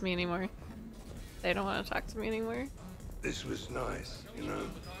want to talk to me anymore. They don't want to talk to me anymore. This was nice, you know?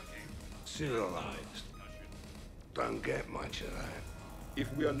 Serialized. Don't get much of that.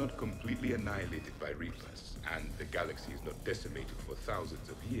 If we are not completely annihilated by Reapers, and the galaxy is not decimated for thousands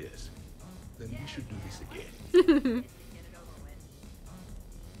of years, then we should do this again.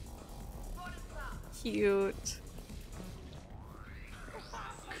 Cute.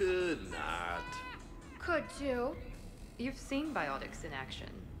 Could not. Could too. You've seen biotics in action.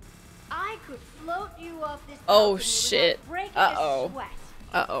 I could float you off this Oh balcony shit. without breaking Uh-oh. a sweat.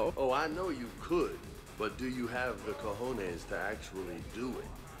 Uh-oh. Oh, I know you could, but do you have the cojones to actually do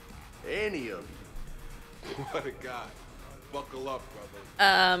it? Any of you? What a guy. Buckle up,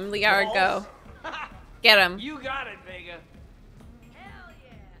 brother. Liara, go. Get him. You got it, Vega.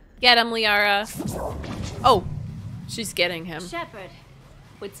 Get him, Liara. Oh, she's getting him. Shepard.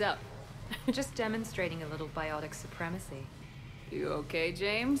 What's up? Just demonstrating a little biotic supremacy. You okay,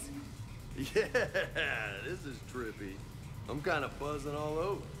 James? Yeah, this is trippy. I'm kind of buzzing all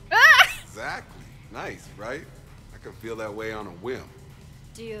over. Exactly. Nice, right? I can feel that way on a whim.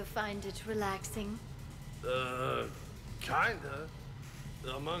 Do you find it relaxing? Kinda.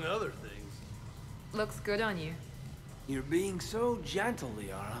 Among other things. Looks good on you. You're being so gentle,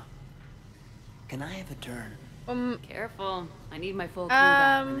 Liara. Can I have a turn? Careful. I need my full crew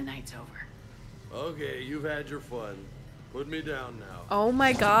back when the night's over. Okay, you've had your fun. Put me down now. Oh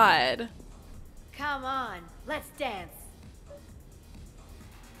my god. Come on, let's dance.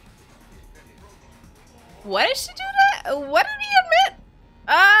 What did she do that? What did he admit?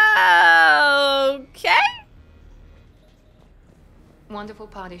 Okay. Wonderful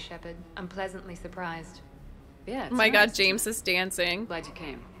party, Shepard. I'm pleasantly surprised. Yeah. Oh my god, James is dancing. Glad you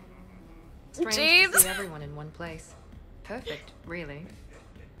came. Strange James. to see everyone in one place. Perfect, really.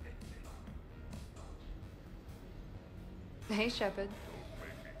 Hey, Shepard.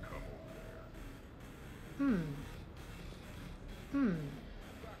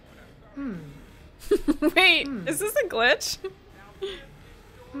 Wait, is this a glitch?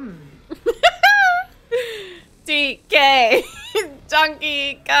 DK.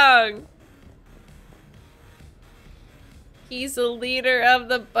 Donkey Kong. He's the leader of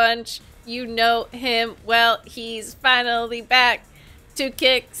the bunch. You know him well. He's finally back to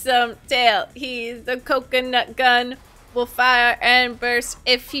kick some tail. He's the coconut gun. Will fire and burst.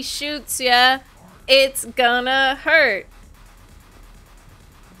 If he shoots ya, it's gonna hurt.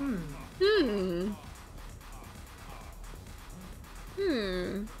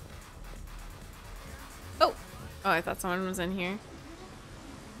 Oh, I thought someone was in here.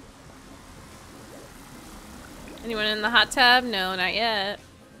 Anyone in the hot tub? No, not yet.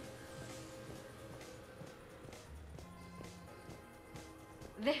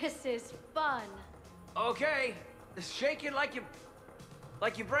 This is fun. Okay, shake it like you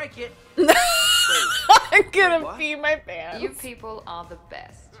break it. I'm gonna pee my pants. You people are the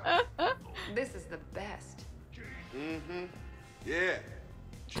best. This is the best. Mm-hmm. Yeah.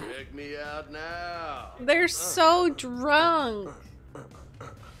 Check me out now. They're so drunk.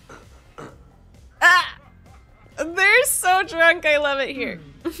 Ah! They're so drunk. I love it here.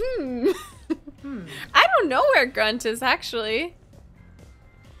 I don't know where Grunt is, actually.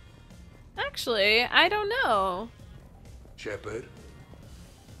 Actually, I don't know. Shepard?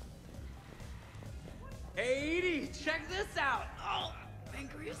 Hey, Edie, check this out. Oh,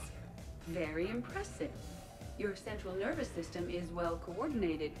 pancreas. Very impressive. Your central nervous system is well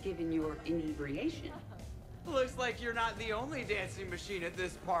coordinated given your inebriation. Looks like you're not the only dancing machine at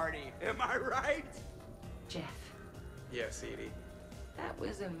this party. Am I right? Jeff, Yes, Edie. that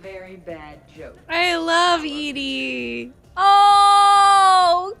was a very bad joke. I love Edie.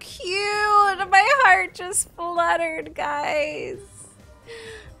 Oh, cute. My heart just fluttered, guys.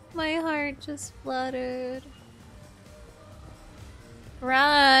 My heart just fluttered.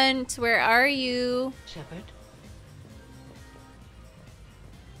 Grunt, where are you? Shepard?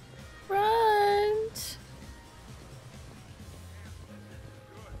 Grunt.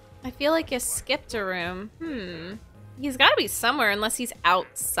 I feel like you skipped a room. He's gotta be somewhere unless he's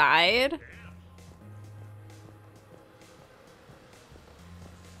outside.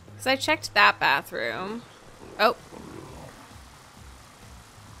 Because I checked that bathroom. Oh.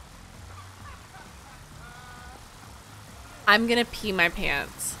 I'm gonna pee my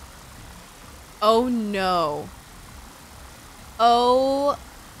pants. Oh no. Oh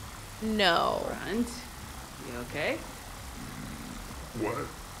no. Grunt, you okay? What?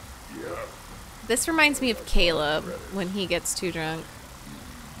 Yeah. This reminds me of Caleb when he gets too drunk.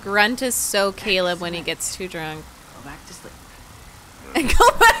 Grunt is so Caleb when he gets too drunk. Go back to sleep. And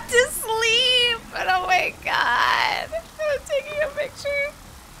go back to sleep! And oh my god! I'm taking a picture.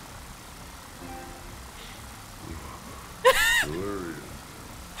 Hilarious.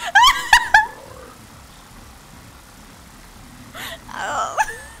 Oh,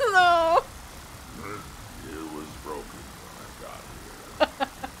 no. It was broken when I got here.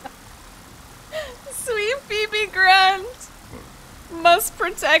 Sweet Phoebe Grunt must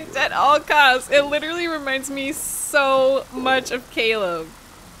protect at all costs. It literally reminds me so much of Caleb.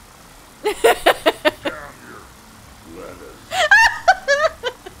 Down here. Lettuce.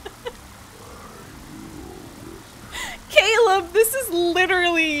 Caleb, this is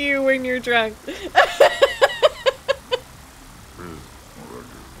literally you when you're drunk.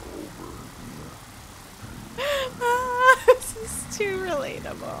 This is too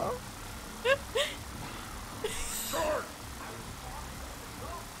relatable.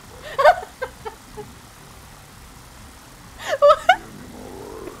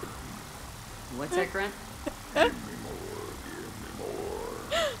 What's that, Grunt?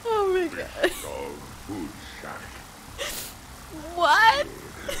 Oh my god. Food shack. What?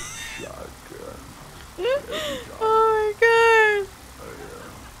 Shotgun. Oh my god.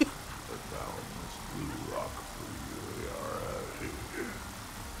 I found this blue rock for you,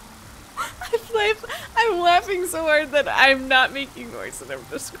 Liara. I'm laughing so hard that I'm not making noise and I'm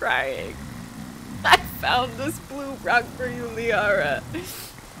just crying. I found this blue rock for you, Liara.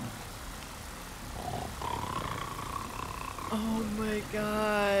 Oh my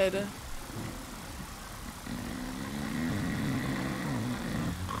god.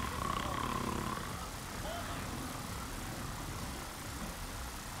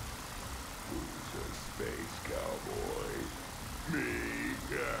 Space cowboy. Me.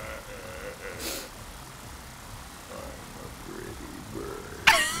 I'm a pretty bird.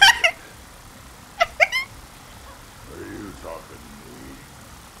 Are you talking to me?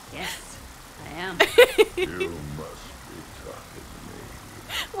 Yes, I am. You must be talking to me.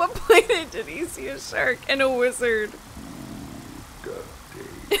 What planet did he see a shark and a wizard?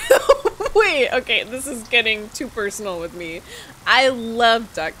 Wait, okay, this is getting too personal with me. I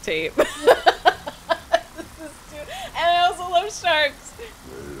love duct tape. This is too, and I also love sharks.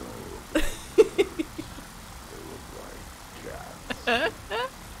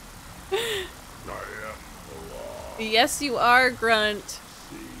 Yes, you are, Grunt.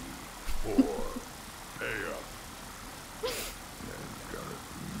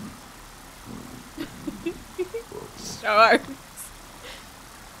 Sharks.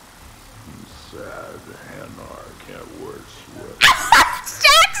 Sad Hanar can't wear sweat.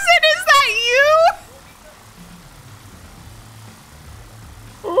 Jackson, is that you?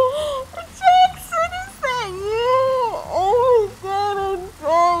 Jackson, is that you? Oh my god, I'm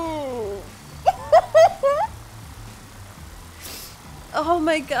dying. Oh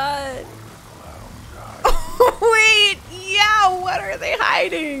my god. Wait, yeah, what are they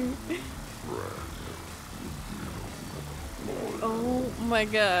hiding? Oh my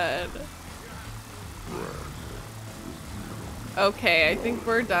god. Okay, I think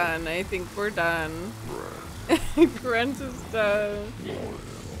we're done. I think we're done. Grunt is done.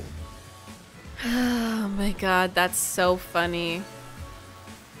 Oh my god, that's so funny.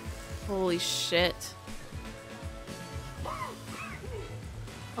 Holy shit.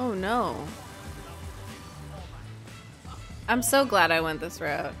 Oh no. I'm so glad I went this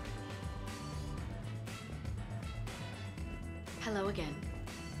route. Hello again.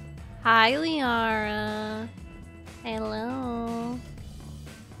 Hi, Liara. Hello.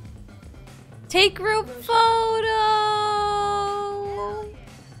 Take group photo.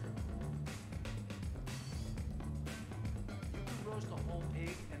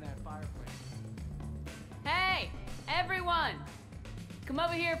 Hey, everyone! Come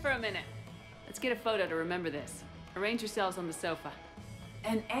over here for a minute. Let's get a photo to remember this. Arrange yourselves on the sofa.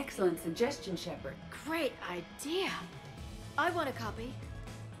 An excellent suggestion, Shepard. Great idea. I want a copy.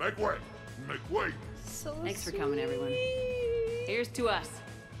 Make way! Make way! So Thanks for coming, everyone. Here's to us.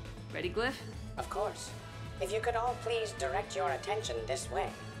 Ready, Glyph? Of course. If you could all please direct your attention this way.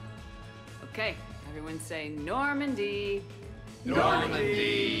 Okay, everyone say Normandy.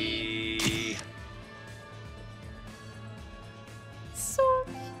 Normandy. So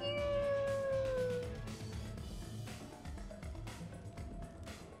cute.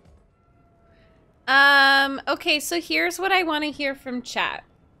 Okay, so here's what I want to hear from chat.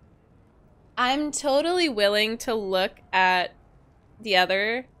 I'm totally willing to look at the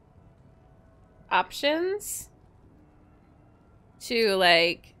other options to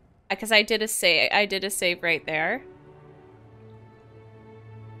like, because I did a save right there.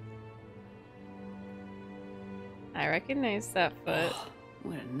 I recognize that foot. Oh,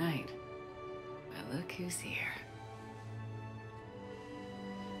 what a night. But look who's here.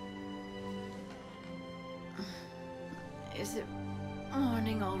 Is it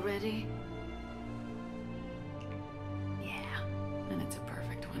morning already? Yeah, and it's a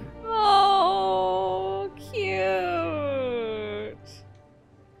perfect one. Oh, cute.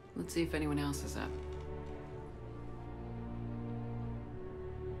 Let's see if anyone else is up.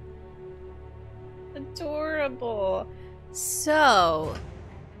 Adorable. So,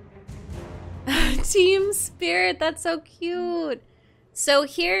 Team Spirit, that's so cute. So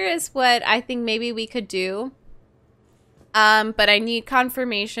here is what I think maybe we could do. But I need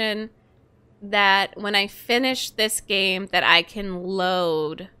confirmation that when I finish this game that I can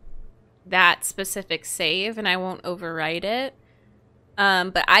load that specific save and I won't overwrite it.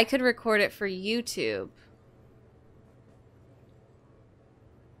 But I could record it for YouTube.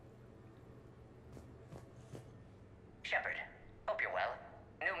 Shepard, hope you're well.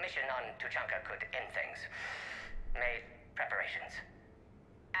 New mission on Tuchanka could end things. Made preparations.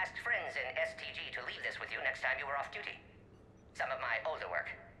 Asked friends in STG to leave this with you next time you were off duty. Some of my older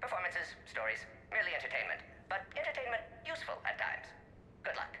work. Performances, stories, merely entertainment. But entertainment useful at times.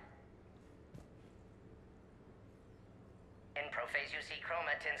 Good luck. In prophase you see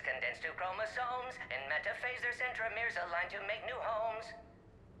chromatins condensed to chromosomes. In metaphase their centromeres align to make new homes.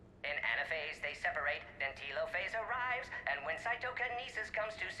 In anaphase they separate, then telophase arrives. And when cytokinesis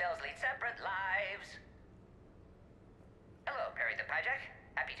comes, two cells lead separate lives. Hello, Perry the Pyjack.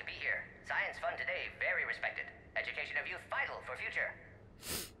 Happy to be here. Science fun today, very respected. Education of youth vital for future.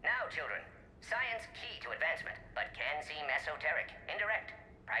 Now, children, science key to advancement, but can seem esoteric, indirect.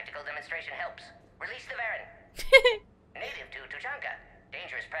 Practical demonstration helps. Release the Varan. Native to Tuchanka.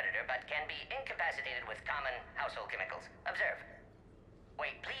 Dangerous predator, but can be incapacitated with common household chemicals. Observe.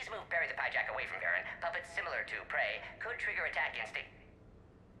 Wait, please move Perry the Pyjack away from Varan. Puppets similar to prey could trigger attack instinct.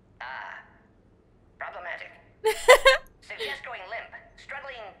 Ah. Problematic. Suggest going limp.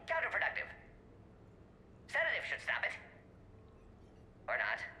 Struggling counterproductive. Sedative should stop it. Or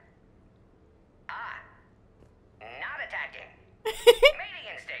not. Ah. Not attacking. Mating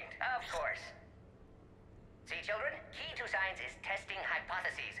instinct, of course. See, children? Key to science is testing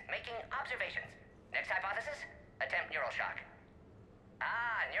hypotheses, making observations. Next hypothesis? Attempt neural shock.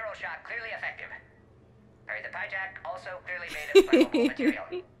 Ah, neural shock clearly effective. Perry the Pyjack also clearly made of flammable material.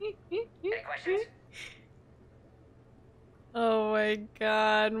 Any questions? Oh my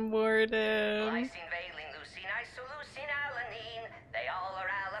god, Morden. Lysine, valine, leucine, isoleucine, alanine. They all are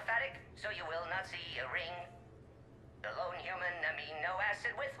aliphatic, so you will not see a ring. The lone human amino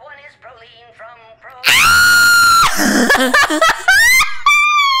acid with one is proline from with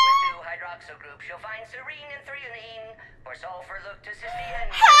two hydroxyl groups, you'll find serine and threonine. For sulfur, look to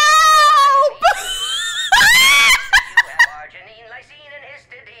cysteine. Help! You have arginine, lysine, and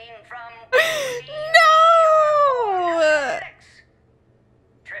histidine from No!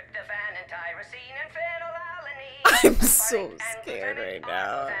 Tryptophan and tyrosine and phenylalanine. I'm so scared right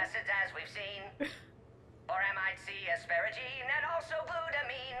now. Acids as we've seen. Or I might see asparagine and also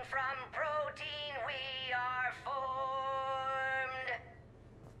glutamine. From protein we are formed.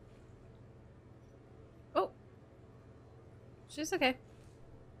 Oh. She's okay.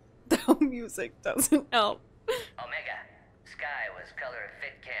 The music doesn't help. Omega. Sky was color of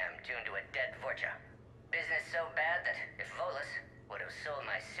FitCam tuned to a dead Vorcha. Business so bad that if Volus would have sold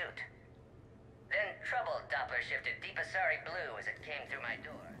my suit. Then troubled Doppler shifted Deepasari blue as it came through my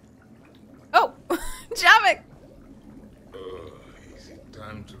door. Oh! Javik! Is it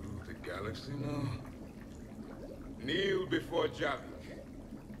time to rule the galaxy now? Kneel before Javik.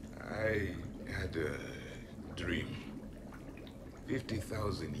 I had a dream.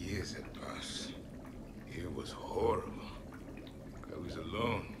 50,000 years had passed. It was horrible. I was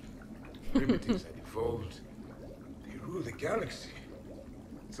alone. Primitives had evolved. They ruled the galaxy.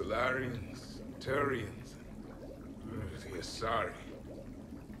 Solarians, Turians, the Asari.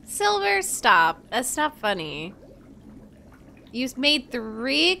 Silver, stop. That's not funny. You made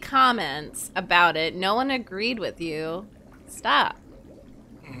 3 comments about it. No one agreed with you. Stop.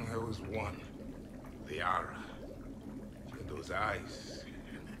 There was one. Liara. She had those eyes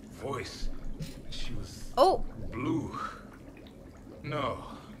and that voice. She was blue. No,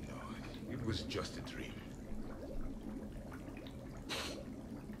 it was just a dream.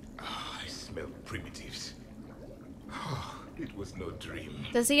 I smelled primitives. It was no dream.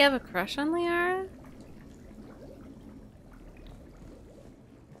 Does he have a crush on Liara?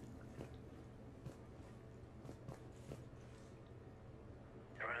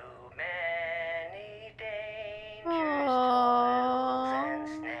 Through many dangers, toils, and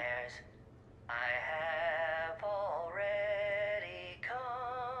snares, I have already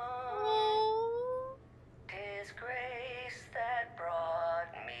come. 'Tis grace that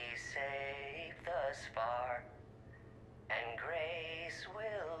brought me safe thus far, and grace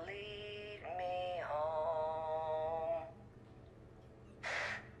will lead me home.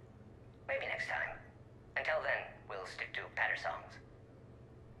 Maybe next time. Until then, we'll stick to patter songs.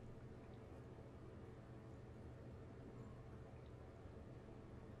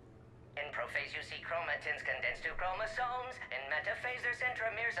 In prophase you see chromatins condensed to chromosomes. In metaphase their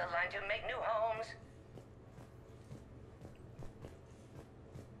centromeres align to make new homes.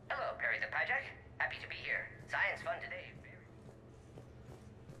 Hello, Perry the Pyjack. Happy to be here. Science fun today.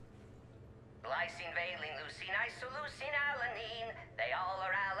 Lysine, valine, leucine, isoleucine, alanine. They all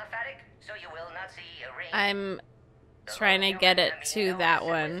are aliphatic, so you will not see a ring. I'm trying to get it to that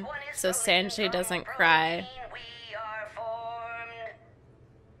one so Sanjay doesn't cry. We are formed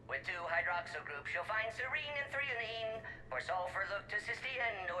with the 2-hydroxyl group, she'll find serine and threonine. For sulfur, look to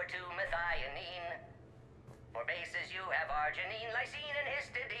cysteine or to methionine. For bases, you have arginine, lysine, and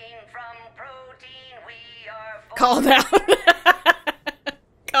histidine. From protein, we are Called out.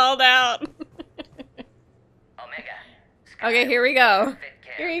 Called out. Omega. Okay, here we go.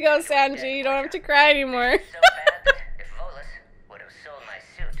 Here you go, Sanji. You don't have to cry anymore. So bad that if Volus would have sold my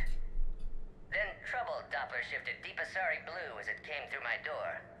suit. Then trouble Doppler shifted deep Asari blue as it came through my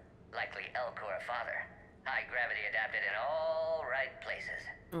door. Likely Elcor father. High gravity adapted in all right places.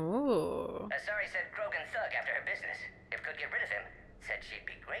 Ooh. Asari said Krogan thug after her business. If could get rid of him, said she'd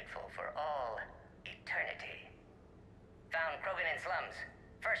be grateful for all eternity. Found Krogan in slums.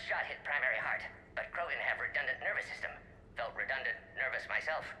 First shot hit primary heart, but Krogan have redundant nervous system. Felt redundant, nervous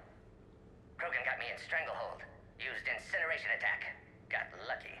myself. Krogan got me in stranglehold. Used incineration attack. Got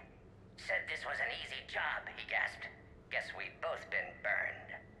lucky. Said this was an easy job, he gasped. Guess we've both been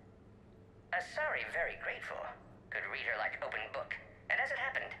burned. Asari very grateful. Could read her like open book. And as it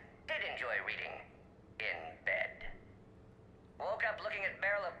happened, did enjoy reading. In bed. Woke up looking at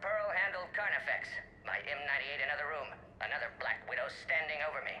barrel of pearl-handled Carnifex. My M98 another room. Another Black Widow standing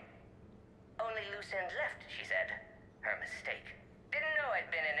over me. Only loose ends left, she said. Her mistake. Didn't know I'd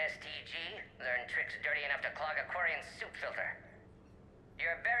been in STG. Learned tricks dirty enough to clog a Quarian soup filter.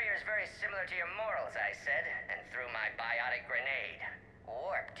 Your barrier's very similar to your morals, I said, and threw my biotic grenade.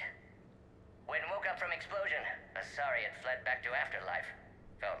 Warped. When woke up from explosion, Asari had fled back to afterlife.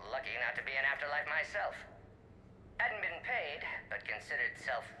 Felt lucky not to be in afterlife myself. Hadn't been paid, but considered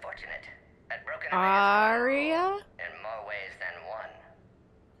self-fortunate. Had broken Aria? in more ways than one.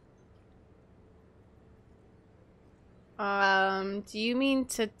 Do you mean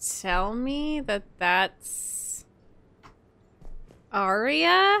to tell me that that's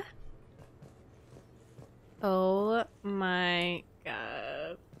Aria? Oh my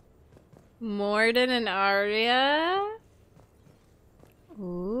god. Morden and Aria?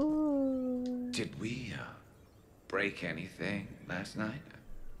 Ooh. Did we, break anything last night?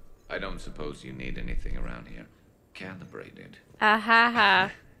 I don't suppose you need anything around here. Calibrated.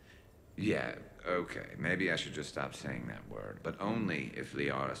 Ahaha. Yeah, okay. Maybe I should just stop saying that word. But only if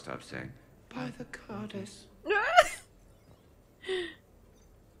Liara stops saying, by the goddess.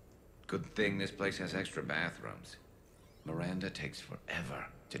 Good thing this place has extra bathrooms. Miranda takes forever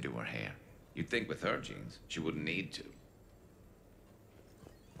to do her hair. You'd think with her genes, she wouldn't need to.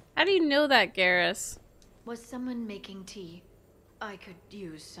 How do you know that, Garrus? Was someone making tea? I could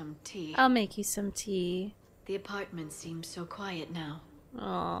use some tea. I'll make you some tea. The apartment seems so quiet now.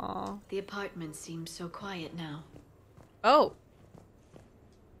 Aww. The apartment seems so quiet now. Oh.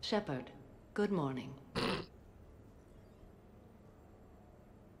 Shepard, good morning.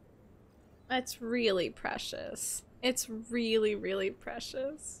 That's really precious. It's really, really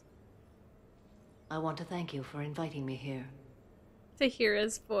precious. I want to thank you for inviting me here. To hear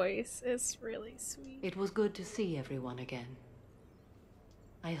his voice is really sweet. It was good to see everyone again.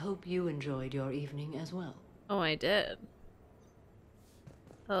 I hope you enjoyed your evening as well. Oh, I did.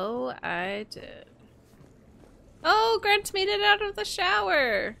 Oh, I did. Oh, Grant made it out of the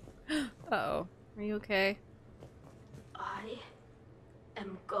shower. Uh-oh. Are you okay? I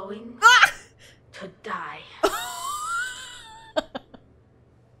am going to die.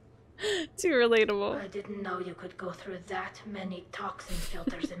 Too relatable. I didn't know you could go through that many toxin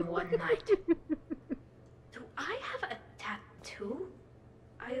filters in one night. Do I have a tattoo?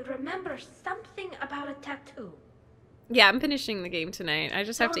 I remember something about a tattoo. Yeah, I'm finishing the game tonight. I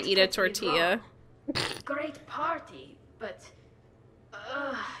just have to eat a tortilla. Great party, but...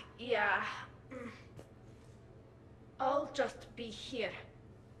 yeah. I'll just be here.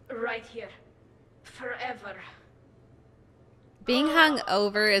 Right here. Forever. Being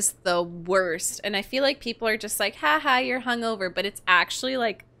hungover is the worst. And I feel like people are just like, haha, you're hungover. But it's actually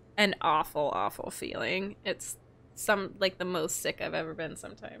like an awful, awful feeling. It's like the most sick I've ever been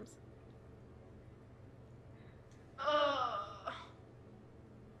sometimes.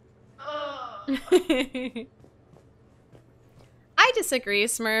 I disagree,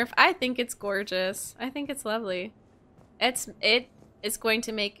 Smurf. I think it's gorgeous. I think it's lovely. It's going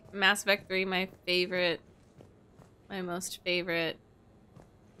to make Mass Effect 3 my favorite, my most favorite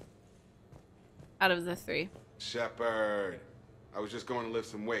out of the 3. Shepard, I was just going to lift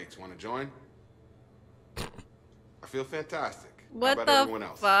some weights. Want to join? I feel fantastic. What How about the everyone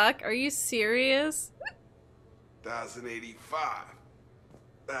else? fuck? Are you serious? 1085.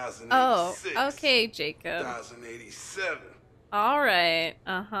 1086. Oh, okay, Jacob. 1087. All right.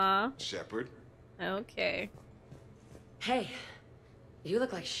 Uh-huh. Shepard. Okay. Hey, you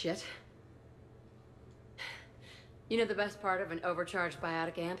look like shit. You know the best part of an overcharged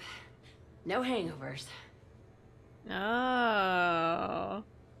biotic amp? No hangovers. Oh.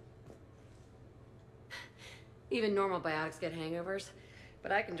 Even normal biotics get hangovers,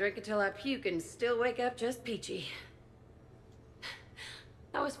 but I can drink until I puke and still wake up just peachy.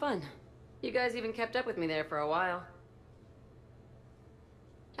 That was fun. You guys even kept up with me there for a while.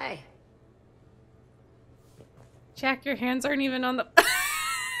 Hey. Jack, your hands aren't even on the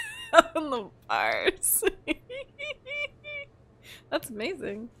on the bars. That's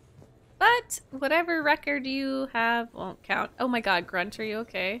amazing. But whatever record you have won't count. Oh my god, Grunt, are you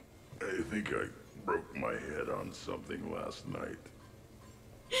okay? I think I broke my head on something last night.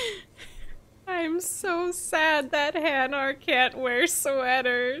 I'm so sad that Hanar can't wear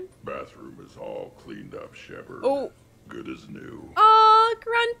sweaters. Bathroom is all cleaned up, Shepard. Oh. Good as new. Aw,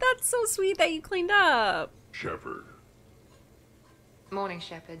 Grunt, that's so sweet that you cleaned up. Shepard. Morning,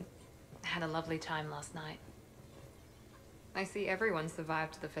 Shepard. Had a lovely time last night. I see everyone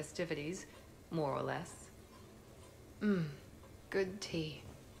survived the festivities, more or less. Good tea.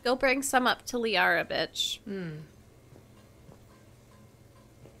 Go bring some up to Liara, bitch.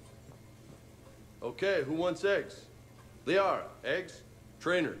 Okay, who wants eggs? Liara, eggs.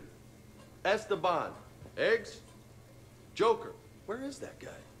 Trainer. Esteban, eggs. Joker, where is that guy?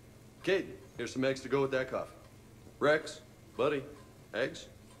 Caden, here's some eggs to go with that coffee. Rex, buddy, eggs.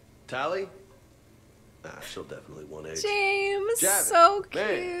 Tally? Ah, she'll definitely want eggs. James, Javin, so cute.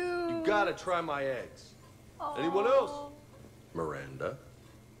 Man, you gotta try my eggs. Anyone else? Miranda.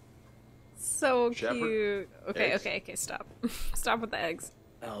 So Shepard, cute. Okay, eggs. okay, stop. Stop with the eggs.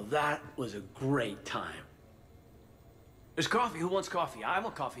 Now that was a great time. There's coffee. Who wants coffee? I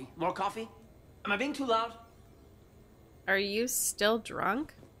want coffee. More coffee? Am I being too loud? Are you still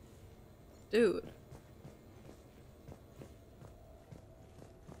drunk? Dude.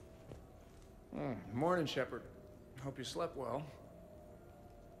 Morning, Shepard. Hope you slept well.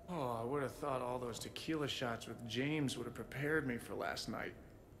 Oh, I would have thought all those tequila shots with James would have prepared me for last night.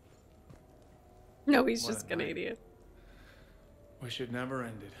 No, he's What just a gonna night. idiot. Wish it never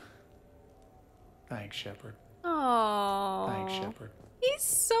ended. Thanks, Shepard. Aww. Thanks, Shepard. He's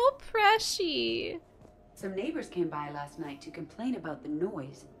so precious. Some neighbors came by last night to complain about the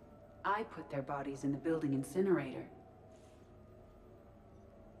noise. I put their bodies in the building incinerator.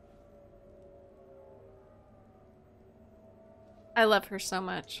 I love her so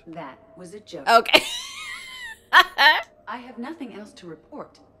much. That was a joke. Okay. I have nothing else to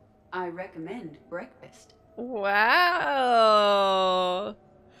report. I recommend breakfast. Wow.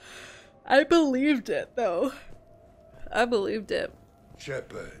 I believed it, though. I believed it.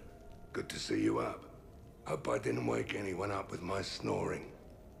 Shepard, good to see you up. Hope I didn't wake anyone up with my snoring.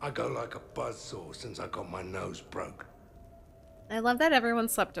 I go like a buzzsaw since I got my nose broke. I love that everyone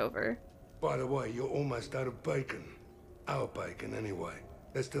slept over. By the way, you're almost out of bacon. Our bacon, anyway.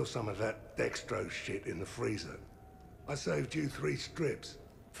 There's still some of that dextrose shit in the freezer. I saved you 3 strips.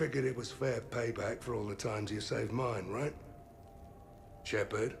 Figured it was fair payback for all the times you saved mine, right?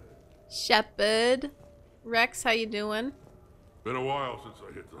 Shepard? Shepard. Rex, how you doing? Been a while since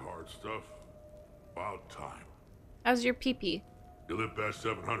I hit the hard stuff. About time. How's your pee-pee? You live past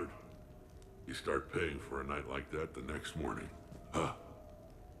 700. You start paying for a night like that the next morning. Huh.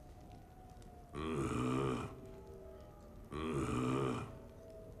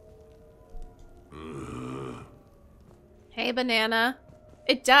 Hey, Banana.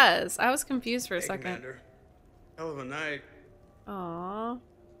 It does. I was confused for a second. Commander. Hell of a night. Aww.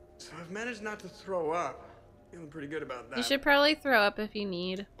 So I've managed not to throw up. Feeling pretty good about that. You should probably throw up if you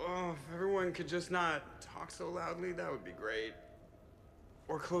need. Oh, if everyone could just not talk so loudly, that would be great.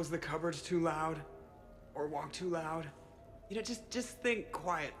 Or close the cupboards too loud. Or walk too loud. You know, just think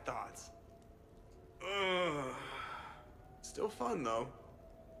quiet thoughts. Ugh. Still fun, though.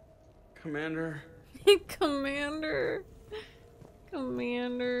 Commander. Commander.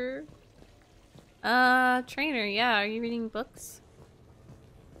 Commander. Trainer, yeah, are you reading books?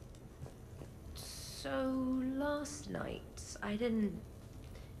 So, last night, I didn't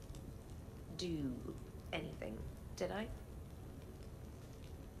do anything, did I?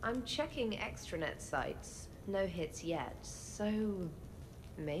 I'm checking extranet sites. No hits yet, so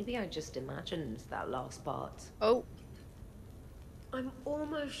maybe I just imagined that last part. Oh. I'm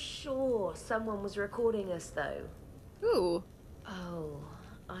almost sure someone was recording us, though. Who? Oh,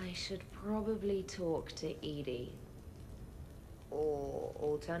 I should probably talk to Edie. Or,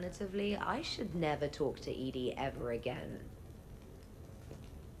 alternatively, I should never talk to Edie ever again.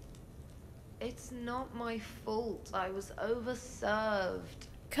 It's not my fault. I was overserved.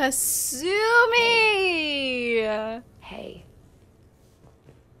 Kasumi! Hey.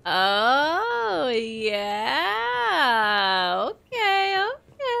 Oh, yeah.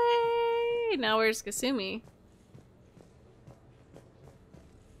 Now where's Kasumi?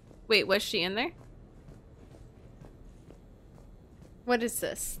 Wait, was she in there? What is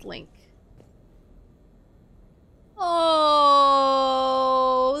this link?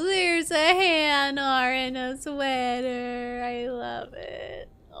 Oh, there's a Hanar in a sweater. I love it.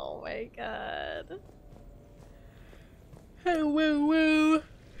 Oh my god. Oh, woo woo.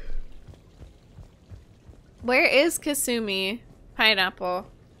 Where is Kasumi? Pineapple.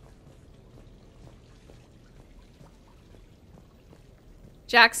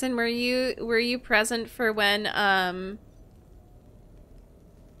 Jackson, were you present for when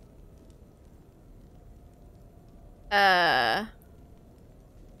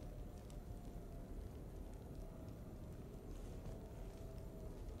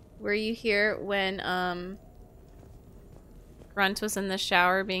were you here when Grunt was in the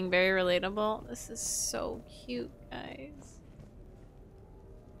shower being very relatable? This is so cute, guys.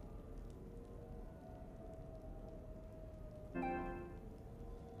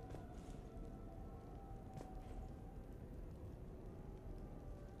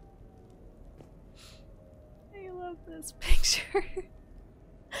 I love this picture.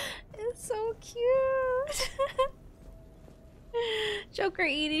 It's so cute. Joker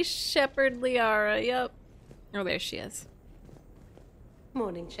Edie Shepherd Liara, yep. Oh, there she is.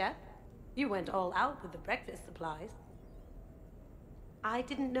 Morning, Chef. You went all out with the breakfast supplies. I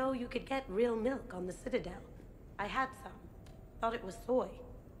didn't know you could get real milk on the Citadel. I had some. Thought it was soy.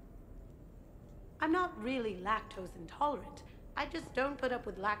 I'm not really lactose intolerant. I just don't put up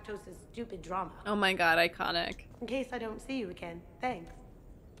with lactose's stupid drama. Oh my god, iconic. In case I don't see you again, thanks.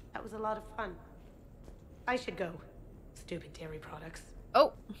 That was a lot of fun. I should go. Stupid dairy products.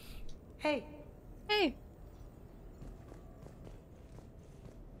 Oh. Hey. Hey.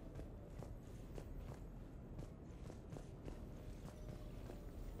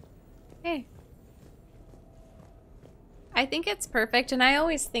 Hey. I think it's perfect, and I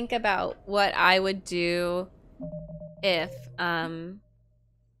always think about what I would do if the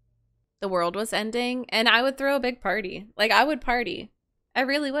world was ending, and I would throw a big party. Like, I would party. I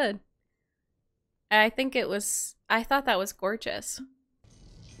really would. I thought that was gorgeous.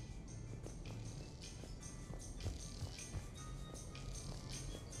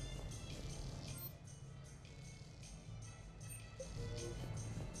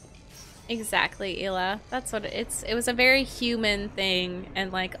 Exactly, Ela. That's what it was a very human thing,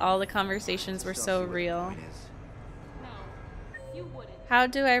 and like all the conversations were so real. How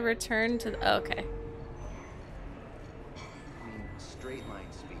do I return to the oh, okay. I mean, straight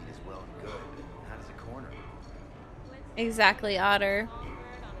line speed is well and good, but how does a corner? Exactly, Otter.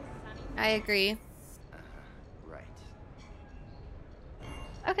 I agree. Right.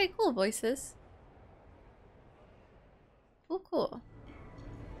 Okay, cool, voices. Cool.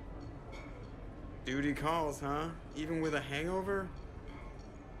 Duty calls, huh? Even with a hangover?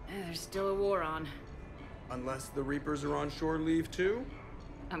 There's still a war on. Unless the Reapers are on shore leave too?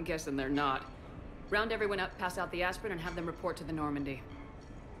 I'm guessing they're not. Round everyone up, pass out the aspirin, and have them report to the Normandy.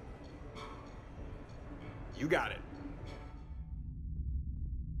 You got it.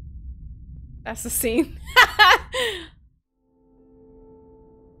 That's the scene.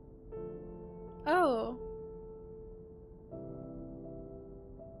 Oh.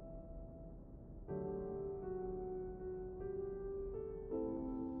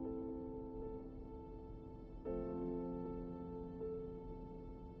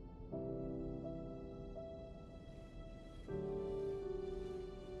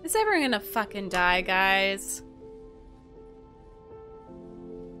 Is everyone gonna fucking die, guys?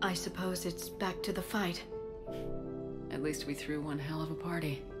 I suppose it's back to the fight. At least we threw one hell of a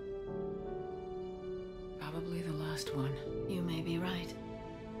party. Probably the last one. You may be right.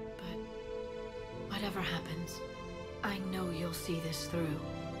 But whatever happens, I know you'll see this through.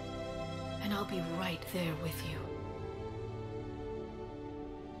 And I'll be right there with you.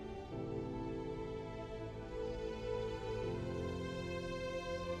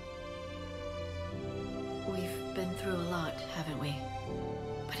 We've been through a lot, haven't we?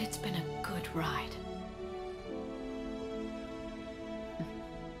 But it's been a good ride.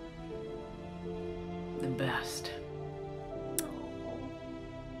 The best.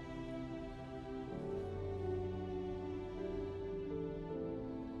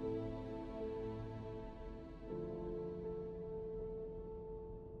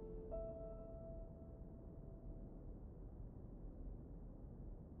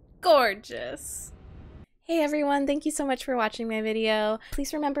 Gorgeous. Hey everyone, thank you so much for watching my video.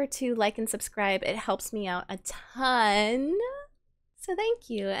 Please remember to like and subscribe. It helps me out a ton. So thank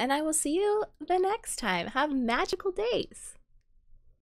you, and I will see you the next time. Have magical days.